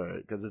 all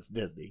right, because it's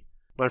Disney.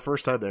 My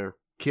first time there,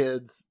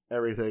 kids,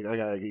 everything, I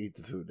got to eat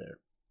the food there.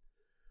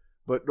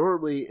 But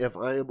normally, if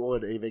I am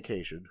on a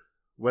vacation,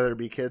 whether it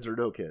be kids or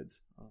no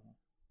kids,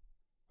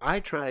 I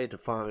try to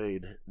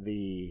find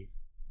the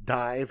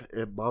dive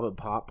and mom and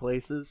pop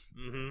places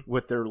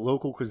with their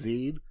local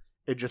cuisine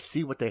and just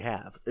see what they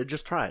have and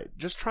just try it.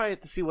 Just try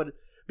it to see what,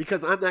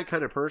 because I'm that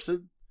kind of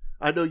person.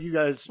 I know you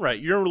guys. Right,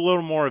 you're a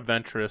little more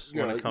adventurous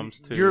when it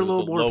comes to you're a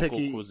little the more local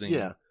picky, cuisine.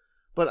 yeah.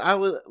 But I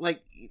was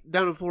like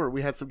down in Florida,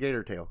 we had some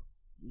gator tail.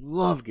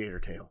 Love gator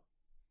tail.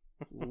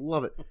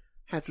 Love it.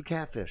 Had some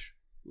catfish.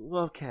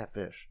 Love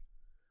catfish.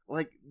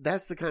 Like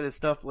that's the kind of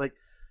stuff like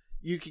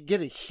you can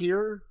get it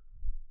here,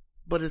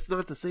 but it's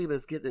not the same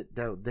as getting it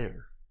down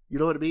there. You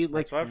know what I mean?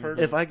 Like That's what I've heard.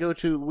 if I go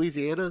to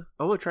Louisiana,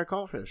 I want to try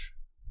crawfish.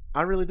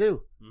 I really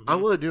do. I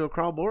want to do a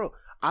crawl boro.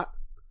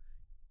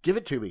 Give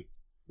it to me.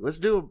 Let's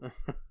do them.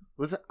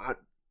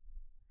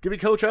 Give me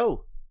Coach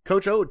O.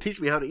 Coach O would teach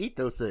me how to eat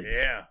those things.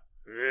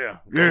 Yeah.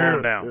 Come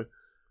on down.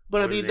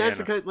 But I mean, that's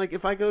the kind. Like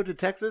if I go to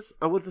Texas,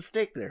 I want the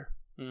steak there.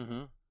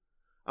 Mm-hmm.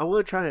 I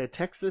want to try a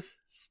Texas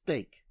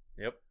steak.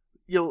 Yep.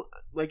 You know,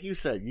 like you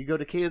said, you go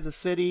to Kansas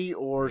City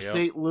or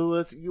St.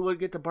 Louis, you want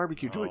to get the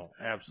barbecue joints.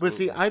 Absolutely. But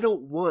see, I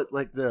don't want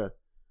like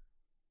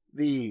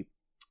the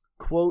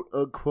quote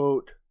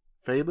unquote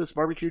famous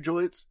barbecue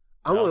joints.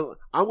 I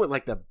want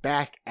like the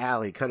back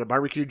alley kind of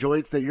barbecue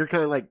joints that you're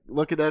kind of like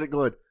looking at it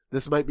going,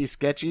 this might be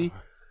sketchy,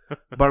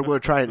 but I'm going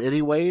to try it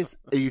anyways.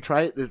 And you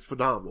try it, and it's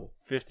phenomenal.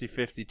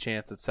 50-50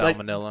 chance at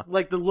salmonella.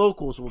 Like the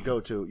locals will go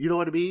to. You know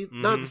what I mean?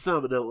 Not the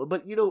salmonella,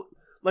 but you know,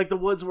 like the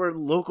ones where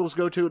locals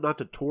go to, not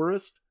the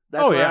tourists.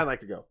 That's where I like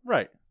to go.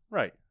 Right.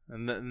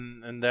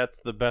 And that's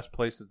the best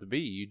places to be.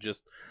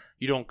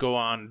 You don't go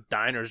on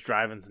diners,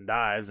 drive-ins, and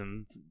dives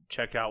and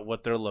check out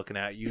what they're looking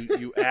at. You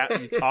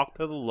talk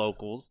to the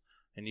locals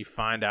and you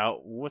find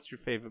out what's your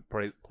favorite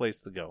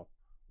place to go.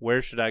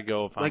 Where should I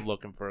go if I'm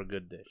looking for a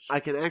good dish? I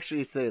can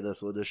actually say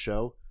this on this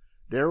show.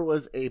 There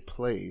was a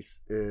place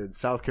in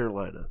South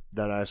Carolina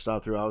that I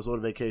stopped through. I was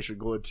on vacation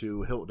going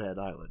to Hilton Head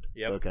Island.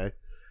 Yep. Okay.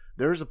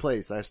 There's a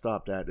place I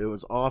stopped at. It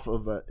was off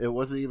of it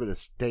wasn't even a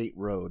state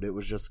road. It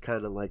was just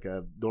kind of like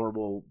a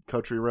normal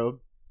country road.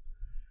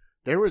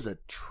 There was a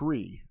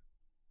tree,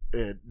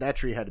 and that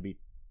tree had to be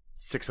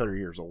 600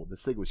 years old.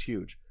 This thing was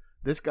huge.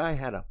 This guy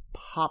had a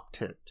pop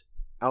tent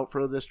out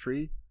front of this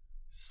tree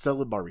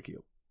selling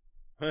barbecue.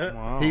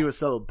 Wow. He was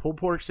selling pulled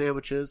pork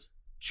sandwiches,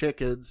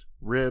 chickens,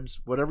 ribs,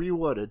 whatever you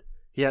wanted.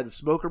 He had the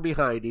smoker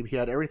behind him. He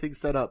had everything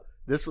set up.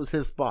 This was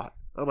his spot.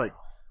 I'm like,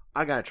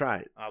 I gotta try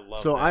it. I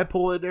love So that. I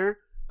pull in there.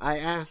 I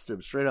asked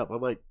him straight up.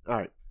 I'm like, all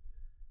right,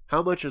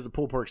 how much is a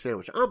pulled pork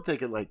sandwich? I'm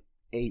thinking like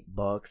 $8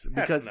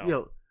 because no. you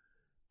know,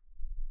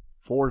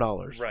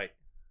 $4. Right.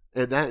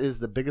 And that is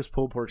the biggest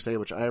pulled pork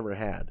sandwich I ever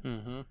had.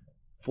 Mm-hmm.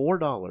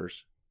 $4.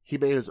 He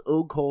made his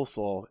own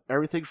coleslaw,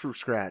 everything from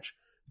scratch.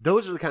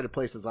 Those are the kind of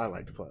places I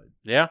like to find.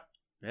 Yeah,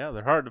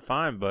 they're hard to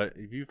find, but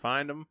if you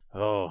find them,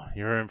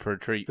 you're in for a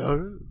treat.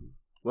 Well,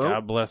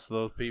 God bless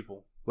those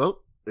people.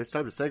 Well, it's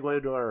time to segue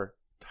into our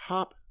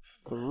top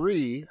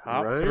three.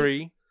 Top right?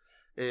 3.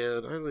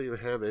 And I don't even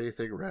have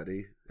anything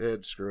ready.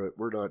 And screw it,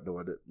 we're not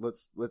doing it.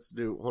 Let's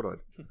do. Hold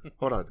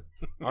on.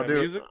 I'll do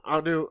music?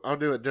 I'll do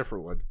a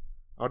different one.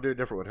 I'll do a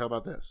different one. How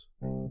about this?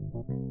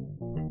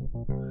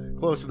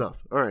 Close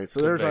enough. All right. So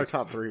Good there's our bass.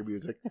 top 3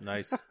 music.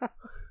 Nice.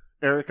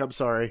 Eric, I'm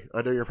sorry.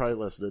 I know you're probably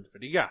listening.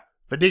 What do you got?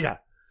 Fadiga.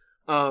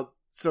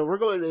 So we're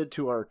going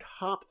into our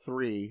top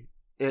 3,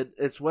 and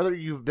it's whether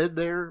you've been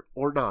there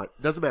or not.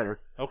 Doesn't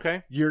matter.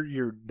 Okay. Your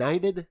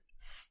United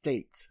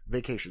States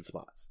vacation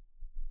spots.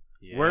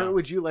 Yeah. Where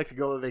would you like to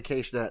go on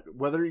vacation at?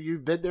 Whether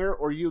you've been there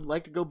or you'd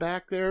like to go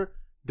back there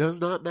does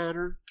not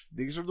matter.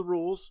 These are the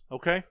rules.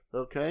 Okay.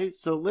 Okay,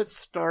 so let's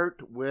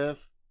start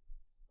with.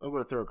 I'm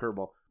going to throw a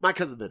curveball. My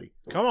cousin Vinny.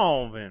 Come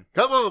on, Vin.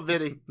 Come on,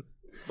 Vinny.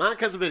 My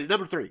cousin Vinny,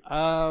 number 3.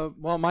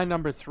 Well, my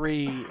number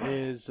 3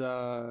 is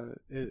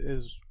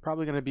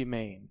probably going to be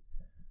Maine.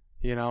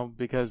 You know,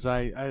 because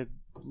I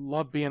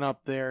love being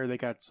up there. They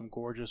got some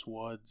gorgeous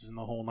woods and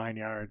the whole 9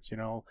 yards. You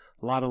know,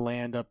 a lot of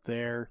land up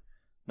there,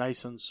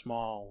 nice and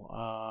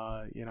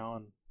small. You know,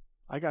 and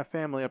I got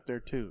family up there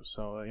too,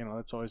 so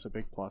that's always a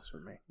big plus for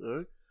me. All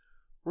right.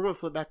 We're going to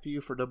flip back to you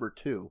for number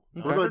 2.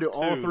 Okay. We're going to do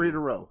all Two. 3 in a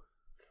row.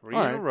 Three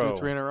All in a right, row. do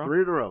 3 in a row.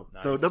 3 in a row.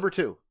 So Nice. number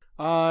 2.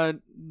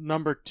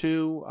 Number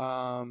 2,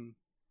 kind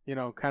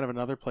of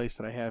another place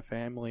that I have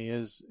family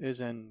is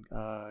in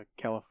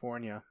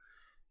California,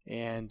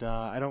 and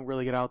I don't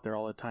really get out there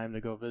all the time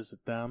to go visit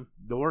them.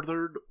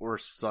 Northern or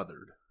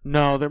southern?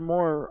 No, they're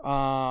more.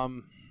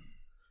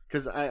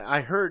 Because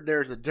I heard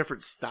there's a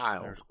different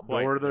style. There's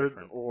quite Northern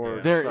different, or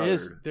yeah.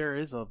 southern. There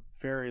is a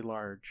very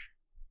large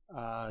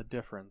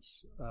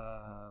difference.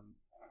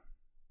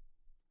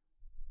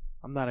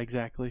 I'm not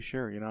exactly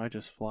sure. I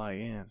just fly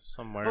in.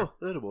 Somewhere. Oh,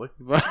 that boy.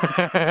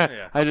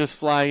 I just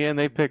fly in.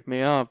 They pick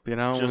me up.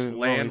 Just we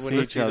land only when see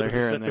you each see the other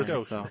here and there.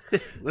 Pacific So.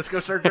 Let's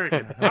go start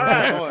drinking. All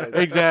right,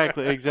 boys.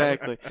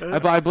 Exactly.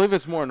 I believe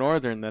it's more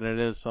northern than it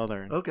is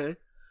southern. Okay.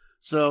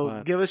 So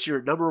But- give us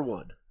your number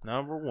 1.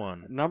 Number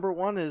 1. Number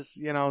 1 is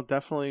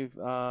definitely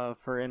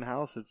for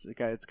in-house. It's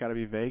got to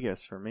be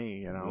Vegas for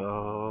me.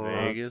 Oh,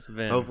 Vegas,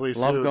 Vin. Hopefully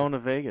Love soon. going to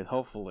Vegas.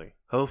 Hopefully,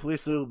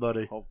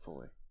 Buddy.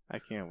 I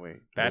can't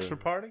wait. Bachelor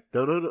party?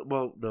 No.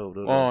 Well, no.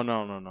 Oh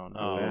no. Oh,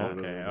 no,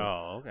 okay. no.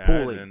 Oh, okay.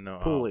 Pooling. I didn't know.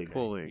 Pooling. Okay.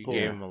 Pooling. You Pooling.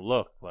 gave him a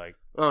look like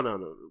Oh,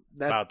 no.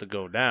 That, about to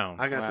go down.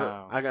 I got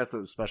Wow. I got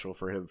something special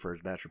for him for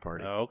his bachelor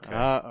party. Okay.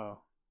 Uh-oh.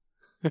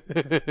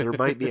 There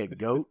might be a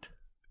goat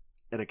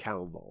and a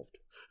cow involved.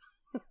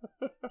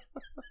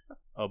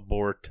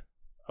 Abort.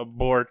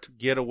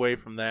 Get away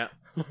from that.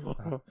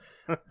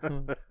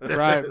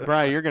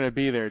 Brian, you're going to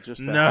be there just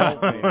to No.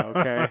 help me,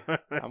 okay?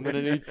 I'm going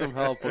to need some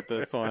help with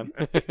this one.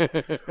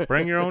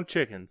 Bring your own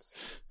chickens.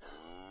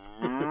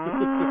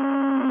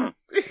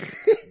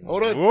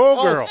 Hold on. Whoa,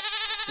 Oh, girl.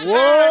 I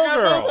Whoa, got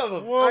girl. both of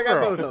them. Whoa, I got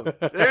girl. both of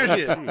them. There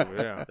she is. Ooh,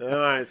 yeah. All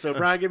right, so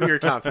Brian, give me your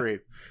top 3.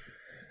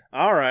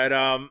 All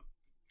right.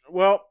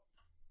 Well,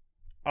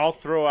 I'll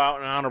throw out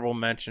an honorable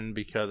mention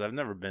because I've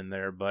never been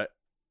there, but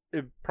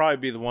it'd probably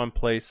be the one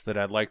place that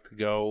I'd like to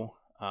go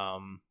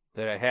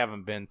that I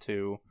haven't been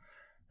to,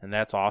 and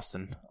that's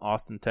Austin,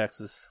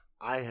 Texas.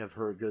 I have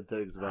heard good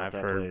things about I've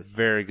that heard place.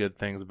 very good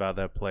things about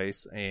that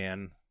place,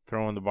 and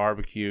throwing the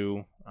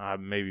barbecue,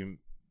 maybe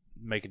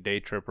make a day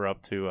tripper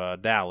up to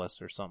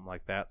Dallas or something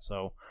like that.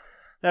 So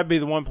that'd be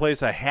the one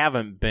place I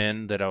haven't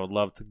been that I would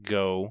love to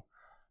go.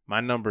 My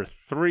number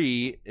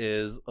 3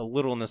 is a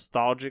little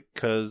nostalgic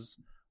because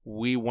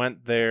we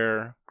went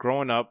there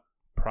growing up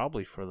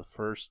probably for the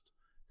first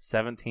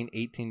 17,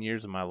 18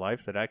 years of my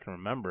life that I can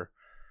remember.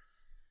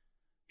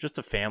 Just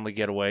a family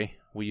getaway.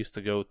 We used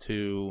to go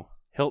to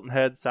Hilton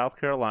Head, South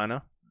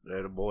Carolina.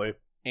 Attaboy.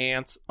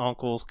 Aunts,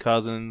 uncles,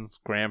 cousins,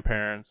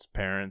 grandparents,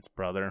 parents,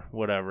 brother,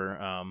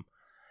 whatever.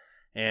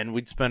 And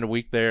we'd spend a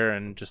week there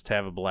and just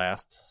have a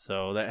blast.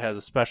 So that has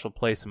a special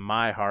place in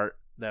my heart.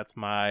 That's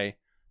my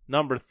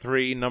number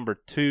 3. Number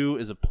 2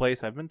 is a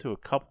place I've been to a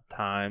couple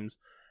times.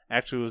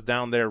 Actually, was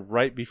down there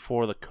right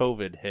before the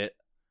COVID hit.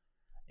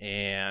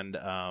 And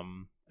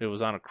it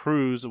was on a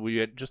cruise. We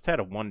had just had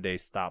a one-day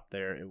stop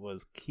there. It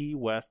was Key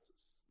West,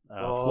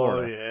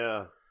 Florida.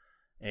 Yeah.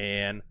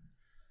 And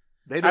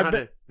They know I've how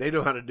been- to. They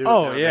know how to do it.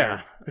 oh down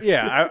yeah,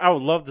 yeah. I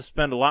would love to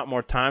spend a lot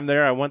more time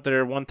there. I went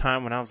there one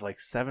time when I was like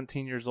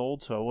 17 years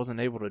old, so I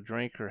wasn't able to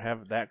drink or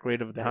have that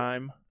great of a That-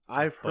 time.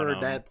 I've heard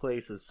But, that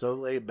place is so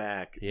laid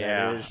back.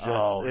 Yeah. That it's just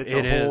Oh, it's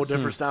it a whole is.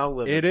 different style of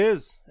living. It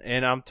is,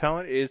 and I'm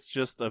telling you, it's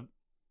just a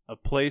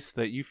place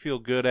that you feel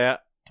good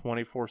at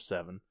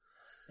 24/7,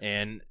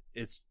 and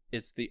it's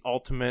the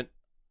ultimate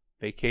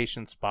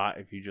vacation spot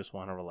if you just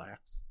want to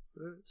relax.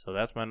 So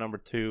that's my number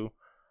 2.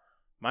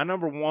 My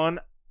number 1,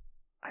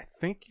 I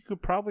think you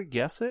could probably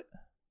guess it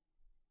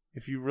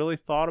if you really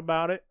thought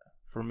about it.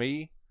 For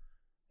me,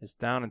 it's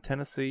down in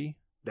Tennessee.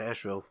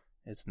 Nashville.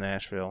 It's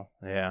Nashville.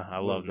 Yeah, I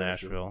Love love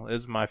Nashville.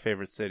 It's my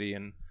favorite city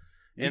in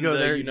You go the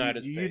there.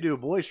 United you States. do a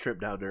boys trip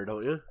down there,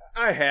 don't you?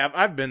 I have.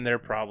 I've been there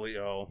probably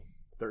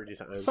 30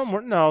 times.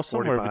 somewhere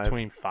 45.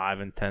 between 5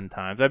 and 10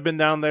 times. I've been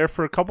down there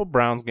for a couple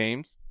Browns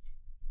games.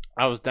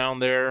 I was down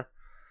there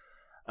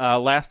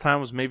last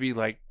time was maybe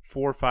like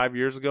 4 or 5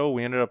 years ago.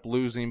 We ended up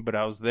losing, but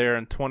I was there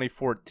in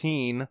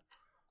 2014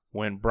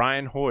 when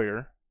Brian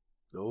Hoyer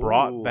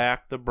brought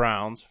back the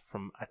Browns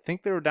from, I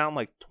think they were down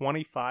like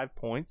 25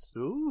 points.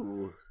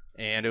 Ooh.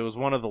 And it was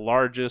one of the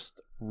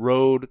largest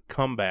road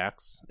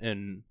comebacks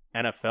in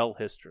NFL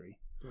history.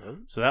 Huh?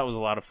 So that was a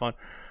lot of fun.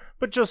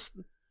 But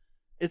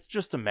it's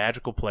just a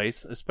magical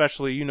place,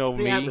 especially, It's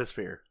the me.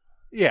 atmosphere.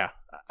 Yeah,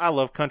 I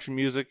love country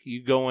music.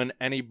 You go in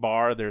any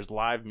bar, there's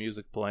live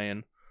music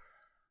playing.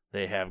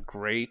 They have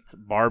great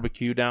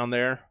barbecue down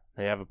there.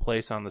 They have a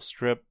place on the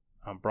Strip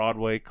on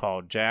Broadway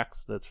called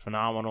Jack's that's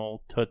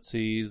phenomenal.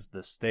 Tootsie's,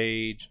 The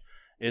Stage.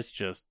 It's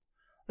just,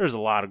 there's a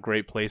lot of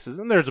great places.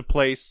 And there's a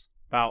place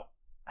about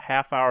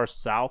half hour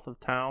south of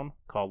town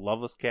called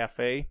Loveless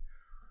Cafe.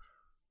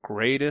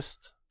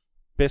 Greatest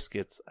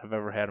biscuits I've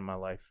ever had in my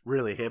life.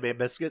 Really, handmade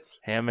biscuits?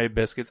 Handmade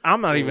biscuits.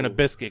 I'm not even a Ooh.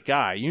 biscuit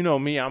guy. You know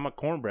me, I'm a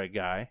cornbread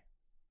guy.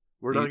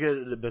 We're not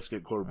getting into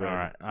biscuit cornbread. All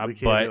right, We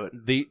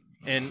can't do it.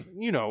 and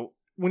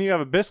when you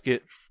have a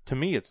biscuit, to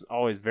me, it's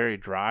always very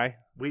dry.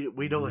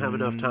 We don't have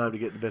enough time to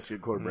get the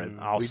biscuit cornbread.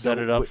 I'll We set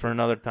don't- it up we- for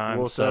another time.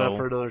 We'll set it up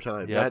for another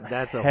time. Yep.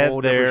 That's a Head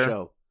whole there. different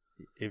show.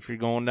 If you're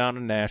going down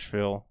to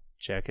Nashville,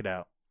 check it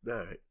out. All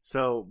right.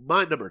 So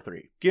my number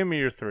 3. Give me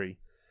your 3.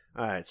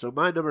 All right. So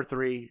my number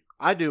 3,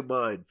 I do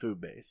mine food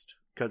based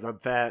because I'm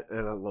fat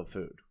and I love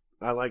food.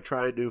 I like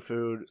trying new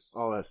food,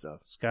 all that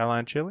stuff.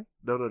 Skyline Chili?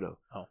 No.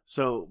 Oh.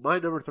 So my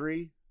number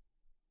 3,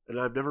 and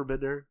I've never been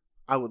there.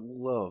 I would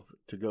love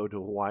to go to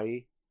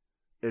Hawaii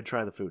and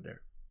try the food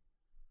there.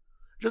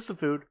 Just the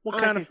food.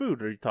 What kind of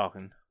food are you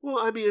talking? Well,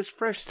 I mean, it's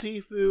fresh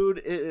seafood.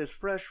 It is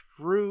fresh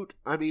fruit.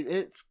 I mean,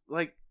 it's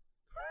like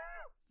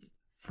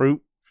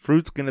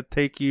Fruit's going to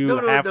take you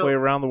No, halfway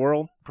around the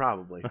world?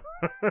 probably,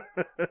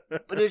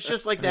 but it's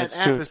just like that. It's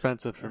too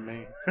expensive for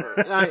me.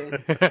 But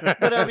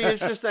I mean,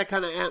 it's just that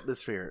kind of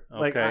atmosphere.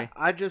 Like Okay.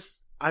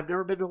 I've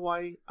never been to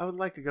Hawaii. I would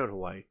like to go to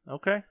Hawaii.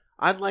 Okay.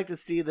 I'd like to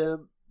see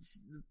them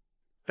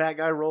fat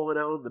guy rolling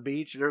out on the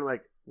beach, and they're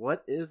like,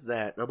 "What is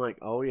that?" And I'm like,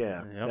 "Oh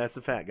yeah, Yep. that's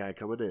the fat guy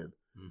coming in."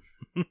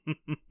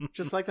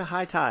 Just like the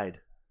high tide.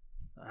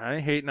 I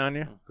ain't hating on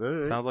you. All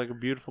right. Sounds like a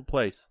beautiful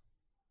place.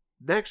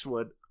 Next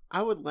one,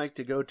 I would like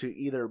to go to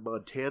either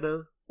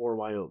Montana or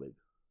Wyoming.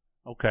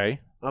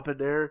 Okay. Up in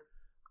there,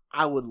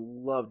 I would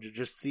love to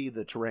just see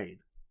the terrain.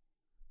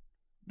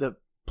 The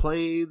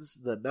plains,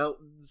 the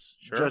mountains,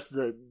 Sure. just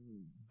the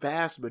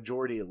vast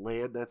majority of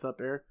land that's up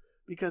there.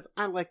 Because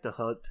I like to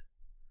hunt.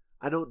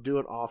 I don't do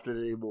it often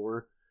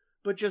anymore.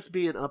 But just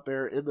being up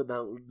there in the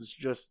mountains,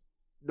 just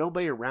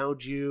nobody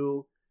around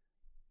you.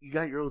 You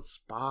got your own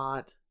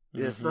spot.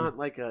 It's Mhm. not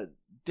like a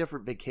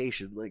different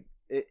vacation. Like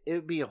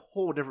it'd be a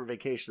whole different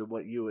vacation than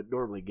what you would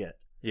normally get.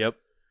 Yep.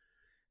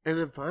 And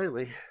then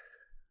finally,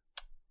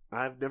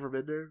 I've never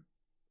been there.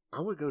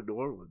 I want to go to New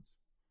Orleans.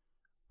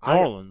 New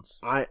Orleans.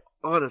 I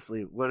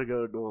honestly want to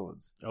go to New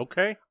Orleans.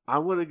 Okay. I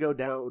want to go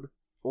down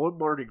on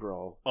Mardi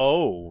Gras.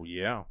 Oh,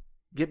 yeah.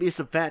 Get me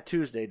some Fat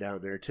Tuesday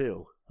down there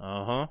too.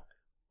 Uh-huh.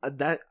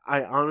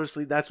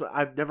 That's what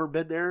I've never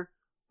been there.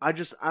 I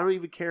don't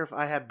even care if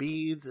I have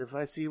beads, if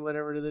I see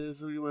whatever it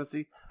is you want to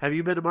see. Have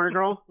you been to Mardi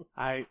Gras?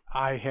 I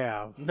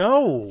have.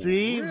 No.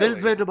 See, really?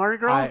 Vin's been to Mardi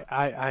Gras.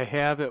 I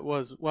have. It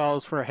was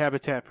for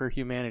Habitat for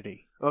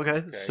Humanity. Okay.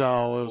 Okay.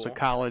 So it was a Cool.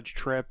 college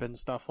trip and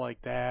stuff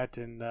like that,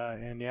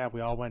 and yeah,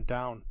 we all went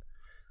down,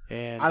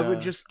 and I would had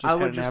an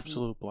just-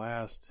 absolute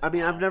blast. I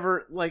mean, I've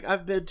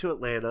been to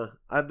Atlanta.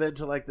 I've been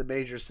to like the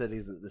major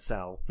cities in the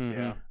South, Mhm.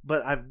 Yeah.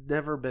 but I've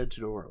never been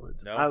to New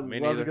Orleans. No, I'd me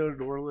love neither. to go to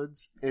New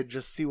Orleans and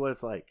just see what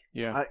it's like.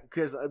 Yeah.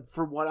 Because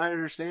from what I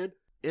understand,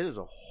 it is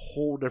a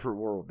whole different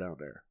world down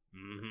there.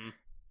 Mm-hmm.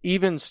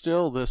 Even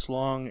still, this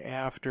long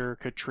after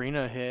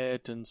Katrina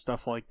hit and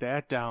stuff like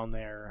that down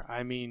there,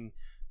 I mean,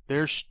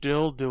 they're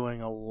still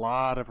doing a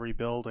lot of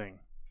rebuilding.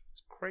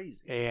 It's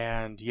crazy.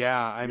 And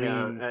yeah, I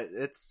mean,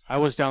 it's I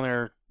was down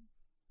there,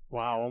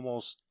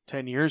 almost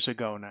 10 years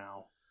ago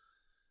now.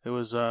 It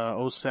was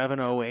 07,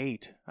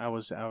 08. I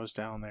was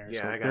down there.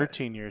 Yeah, so I got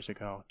 13 years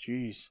ago.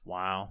 Jeez.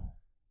 Wow.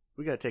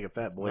 we got to take a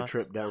fat That's boy nuts.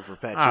 trip down for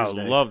Fat I would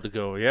Tuesday. love to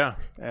go, yeah.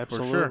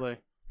 Absolutely.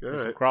 All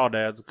Some right.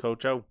 crawdads with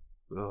Coach O.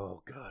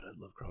 Oh God, I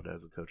love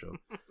crawdads and Coach O.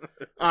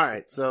 All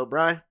right, so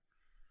Bri,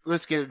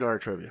 let's get into our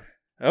trivia.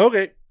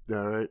 Okay.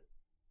 All right.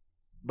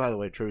 By the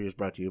way, trivia is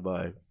brought to you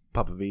by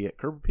Papa V at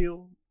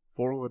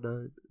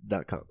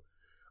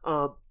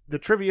CurveAppeal419.com. The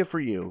trivia for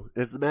you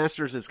is the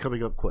Masters is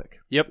coming up quick.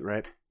 Yep.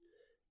 Right?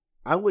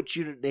 I want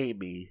you to name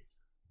me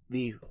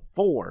the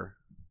 4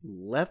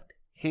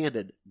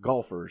 left-handed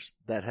golfers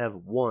that have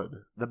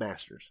won the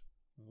Masters.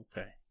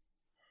 Okay.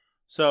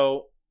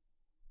 So,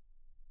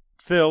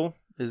 Phil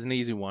is an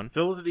easy one.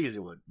 Phil's an easy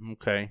one.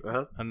 Okay.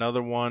 Uh-huh.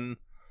 Another one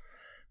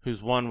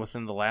who's won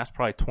within the last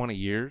probably 20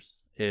 years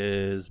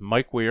is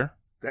Mike Weir.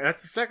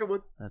 That's the second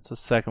one. That's the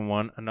second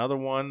one. Another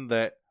one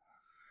that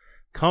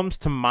comes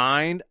to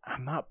mind,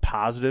 I'm not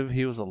positive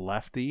he was a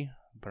lefty,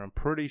 but I'm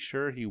pretty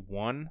sure he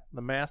won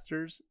the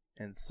Masters.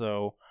 And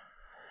so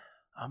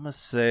I'm going to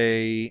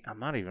say, I'm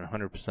not even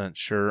 100%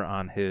 sure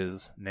on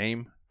his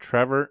name,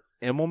 Trevor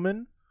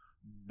Immelman.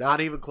 Not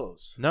even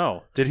close.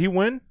 No. Did he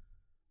win?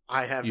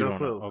 I have You no don't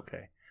clue. know.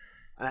 Okay.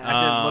 I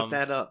didn't look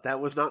that up. That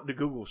was not in the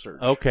Google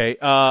search. Okay.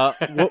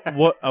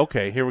 What?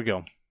 Okay, here we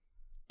go.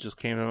 Just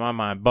came to my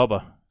mind.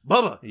 Bubba.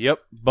 Bubba. Yep,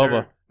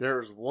 Bubba.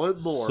 There's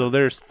one more. So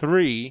there's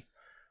 3,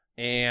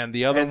 and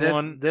the other and this,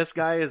 one, this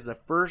guy is the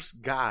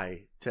first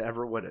guy to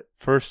ever win it.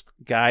 first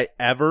guy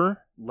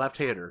ever.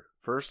 Left-hander.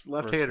 First First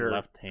left-hander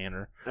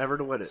left-hander. ever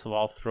to win it. So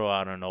I'll throw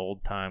out an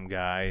old-time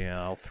guy.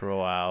 I'll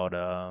throw out,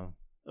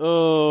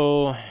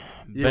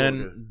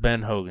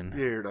 Ben Hogan.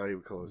 You're not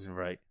even close.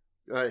 Right.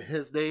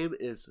 His name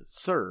is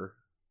Sir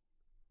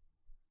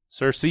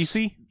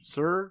Cece?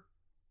 Sir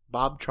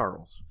Bob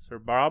Charles. Sir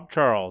Bob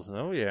Charles.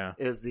 Oh, yeah.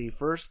 Is the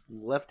first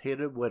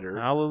left-handed winner.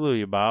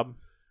 Hallelujah, Bob.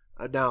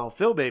 Now,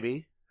 Phil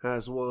Baby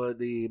has won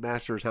the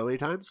Masters how many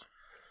times?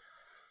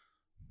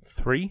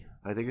 3,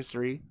 I think it's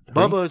 3. 3.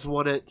 Bubba has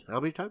won it how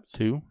many times?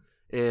 2,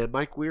 And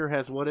Mike Weir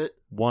has won it?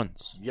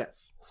 once.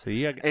 Yes.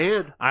 See,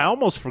 And I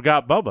almost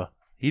forgot Bubba.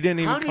 He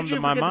didn't even How come did you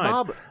to my forget mind.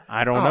 Bob?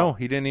 I don't Oh. know.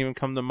 He didn't even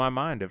come to my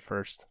mind at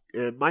first.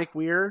 Mike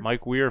Weir,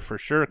 Mike Weir for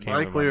sure came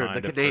Mike to my Weir,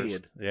 mind the at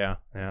Canadian. first. Yeah,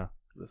 yeah.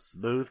 the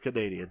smooth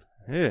Canadian.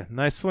 Yeah,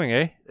 nice swing,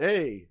 eh?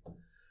 Hey.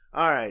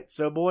 All right.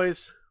 So,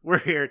 boys, we're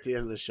here at the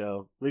end of the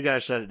show. We got to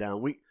shut it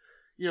down. We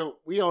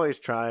always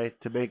try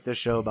to make this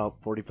show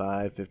about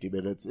 45, 50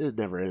 minutes. It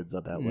never ends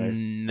up that way.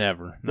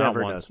 Never. Never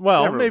Not once. does.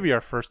 Well, Never. maybe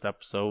our first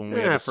episode when we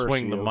Yeah, had to first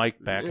swing the few.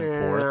 mic back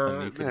and forth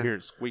and you could hear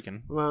it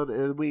squeaking. Well,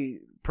 and we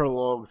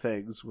prolong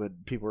things when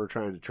people are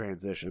trying to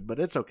transition, but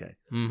it's okay.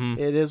 Mm-hmm.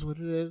 It is what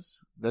it is.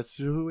 That's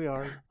who we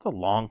are. It's a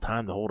long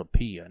time to hold a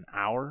pee. An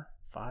hour?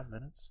 5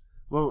 minutes?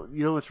 Well,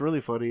 you know what's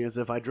really funny is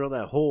if I drill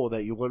that hole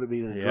that you wanted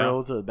me to Yeah.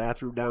 drill to the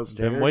bathroom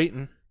downstairs, Been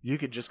waiting. you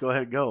could just go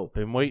ahead and go.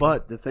 Been waiting.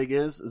 But the thing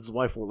is the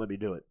wife won't let me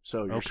do it,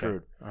 so you're Okay.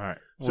 screwed. All right.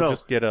 So- We'll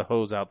just get a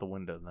hose out the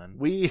window then.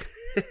 We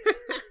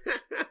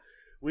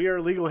we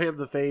are Legal Ham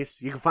the Face.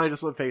 You can find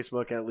us on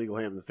Facebook at Legal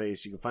Ham the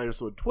Face. You can find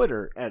us on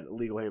Twitter at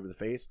Legal Ham the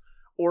Face,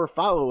 or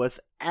follow us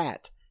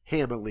at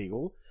Ham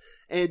Illegal.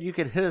 And you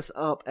can hit us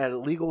up at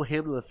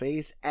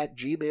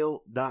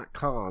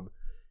legalhamtotheface@gmail.com.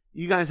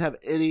 You guys have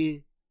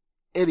anything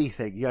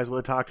you guys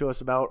want to talk to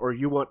us about, or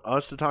you want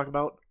us to talk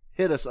about,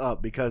 hit us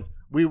up, because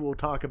we will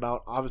talk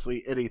about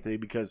obviously anything,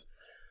 because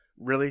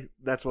really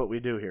that's what we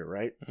do here,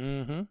 right?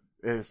 Mm-hmm.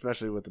 And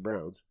especially with the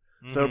Browns.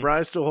 So Mhm.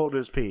 Brian's still holding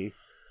his pee.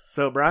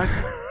 So Brian,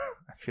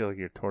 I feel like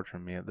you're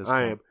torturing me at this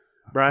I point. am.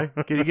 Brian,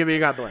 can you give me a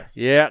God bless?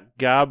 Yeah,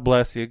 God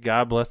bless you.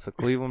 God bless the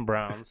Cleveland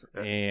Browns.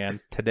 And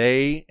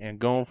today and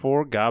going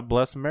forward, God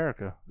bless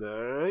America.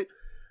 All right.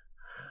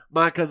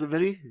 My cousin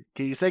Vinny,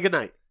 can you say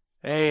goodnight?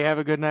 Hey, have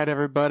a good night,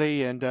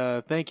 everybody, and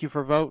thank you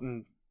for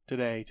voting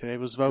today. Today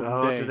was voting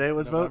day. Today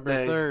was vote November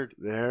day. 3rd.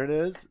 There it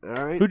is.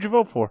 All right. Who'd you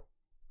vote for?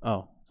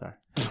 Oh, sorry.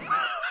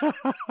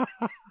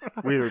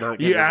 We are not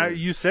getting Yeah, it.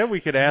 you said we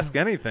could ask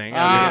anything.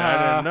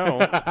 I didn't know.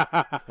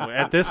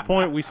 At this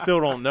point, we still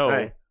don't know.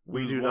 Hey,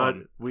 we who's do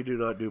won.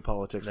 not do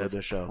politics That's on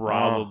this show.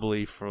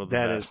 probably for the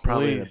That best. is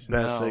probably Please, the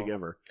best no. thing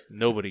ever.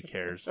 Nobody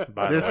cares,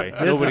 by This- the way.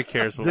 this Nobody is-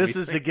 cares what This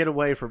we is to think. get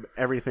away from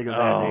everything of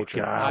that Oh, nature.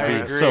 God. I I'll be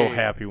agree. so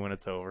happy when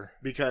it's over.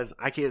 Because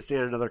I can't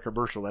stand another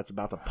commercial that's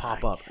about to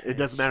pop up. It It's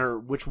doesn't matter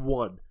which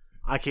one.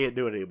 I can't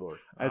do it anymore.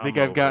 I think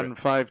I'm I've over gotten it.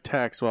 5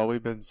 texts while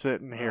we've been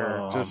sitting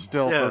here, just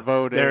still Yeah, for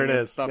voting. there it and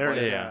is. Stuff There it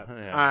like is. Yeah, that.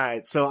 yeah. All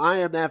right, so I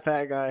am that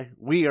fat guy.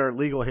 We are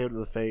Legal Hand to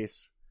the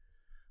Face.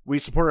 We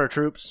support our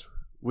troops.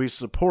 We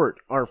support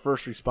our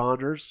first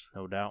responders.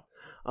 No doubt.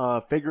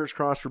 Fingers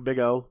crossed for Big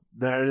O.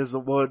 That is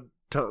the one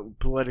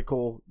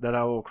political that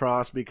I will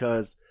cross,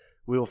 because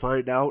we will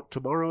find out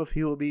tomorrow if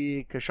he will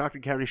be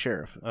Coshocton County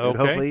Sheriff. And Okay.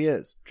 hopefully he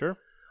is. Sure.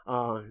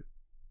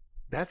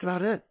 That's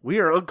about it. We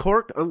are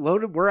uncorked,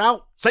 unloaded. We're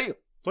out. See you.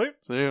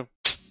 See you.